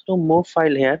have gone through move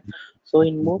file here. So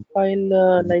in move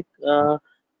file,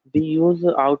 we use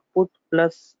output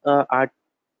plus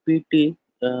RPT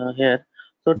here.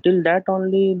 So till that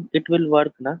only it will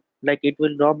work, na? Like it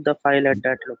will drop the file at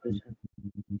that location.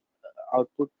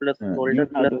 Output plus folder You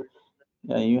have plus.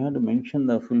 to you have to mention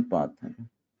the full path.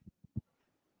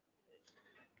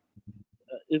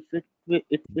 If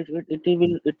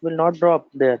it will not drop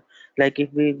there. Like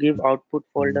if we give output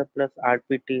folder plus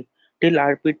RPT till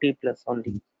RPT plus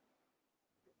only.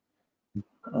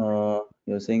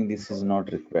 You're saying this is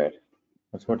not required.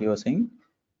 That's what you are saying.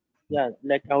 Yeah,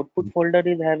 like output folder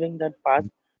is having that path,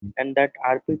 and that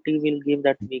RPT will give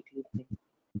that weekly thing.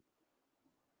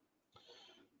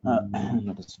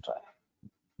 Let us try.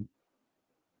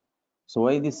 So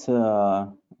why this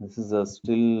is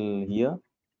still here?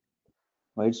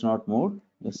 Why it's not moved?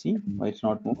 You see why it's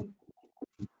not moved?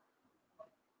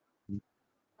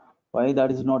 Why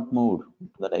that is not moved to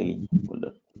the daily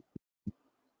folder?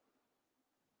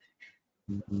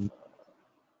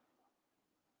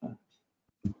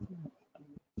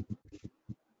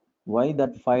 Why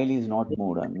that file is not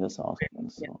moved? I'm just asking. Yeah,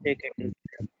 So, take it.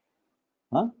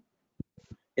 huh?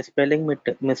 A spelling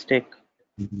mistake.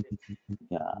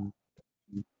 Yeah,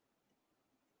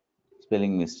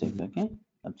 spelling mistake. Okay,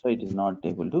 that's why it is not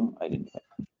able to identify.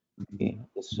 Okay,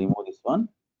 just remove this one.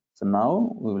 So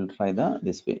now we will try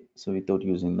this way. So without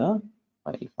using the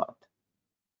file path,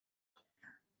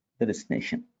 the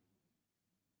destination.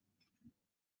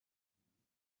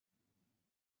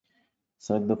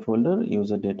 Select the folder,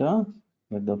 user data,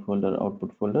 get the folder,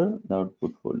 output folder, the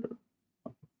output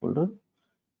folder.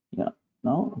 Yeah,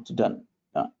 now it's done.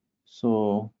 Yeah,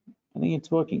 so I think it's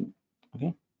working.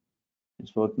 Okay,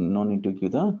 it's working. No need to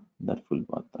give that full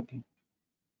path. Okay.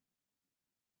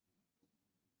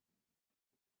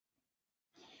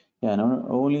 Yeah, not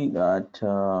only that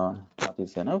path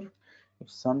is enough. If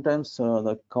sometimes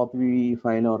the copy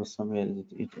file or somewhere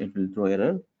it will throw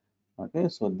error. Okay,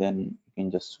 so then you can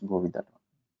just go with that one.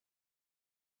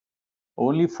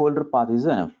 Only folder path is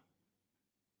enough.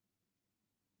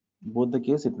 Both the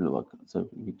case it will work. So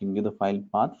you can give the file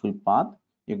path, full path.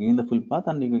 You can give the full path,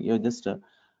 and you're just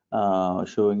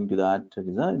showing to that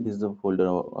this is the folder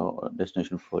or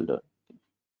destination folder.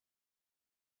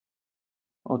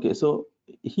 Okay, so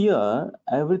here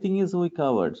everything is we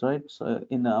covered, right? So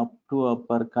in up to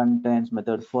upper contents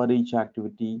method for each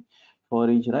activity, for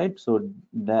each, right? So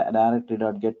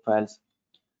directory.get files.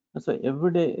 So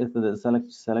every day is the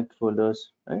select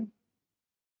folders, right?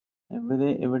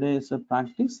 Every day is a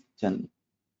practice, then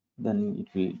it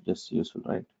will just useful,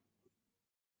 right?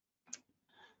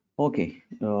 Okay,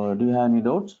 do you have any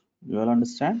doubts? You all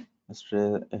understand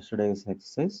yesterday's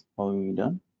exercise? How we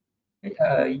done?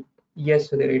 Uh, yes,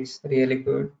 Sudhir, it's really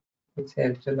good. It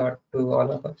helps a lot to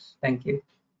all of us. Thank you.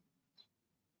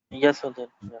 Yes, Sudhir.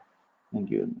 Yeah. Thank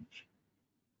you very much.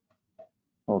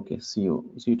 Okay, see you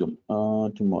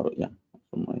tomorrow. Yeah,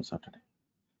 tomorrow is Saturday.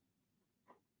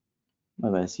 Bye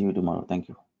bye. See you tomorrow. Thank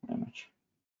you.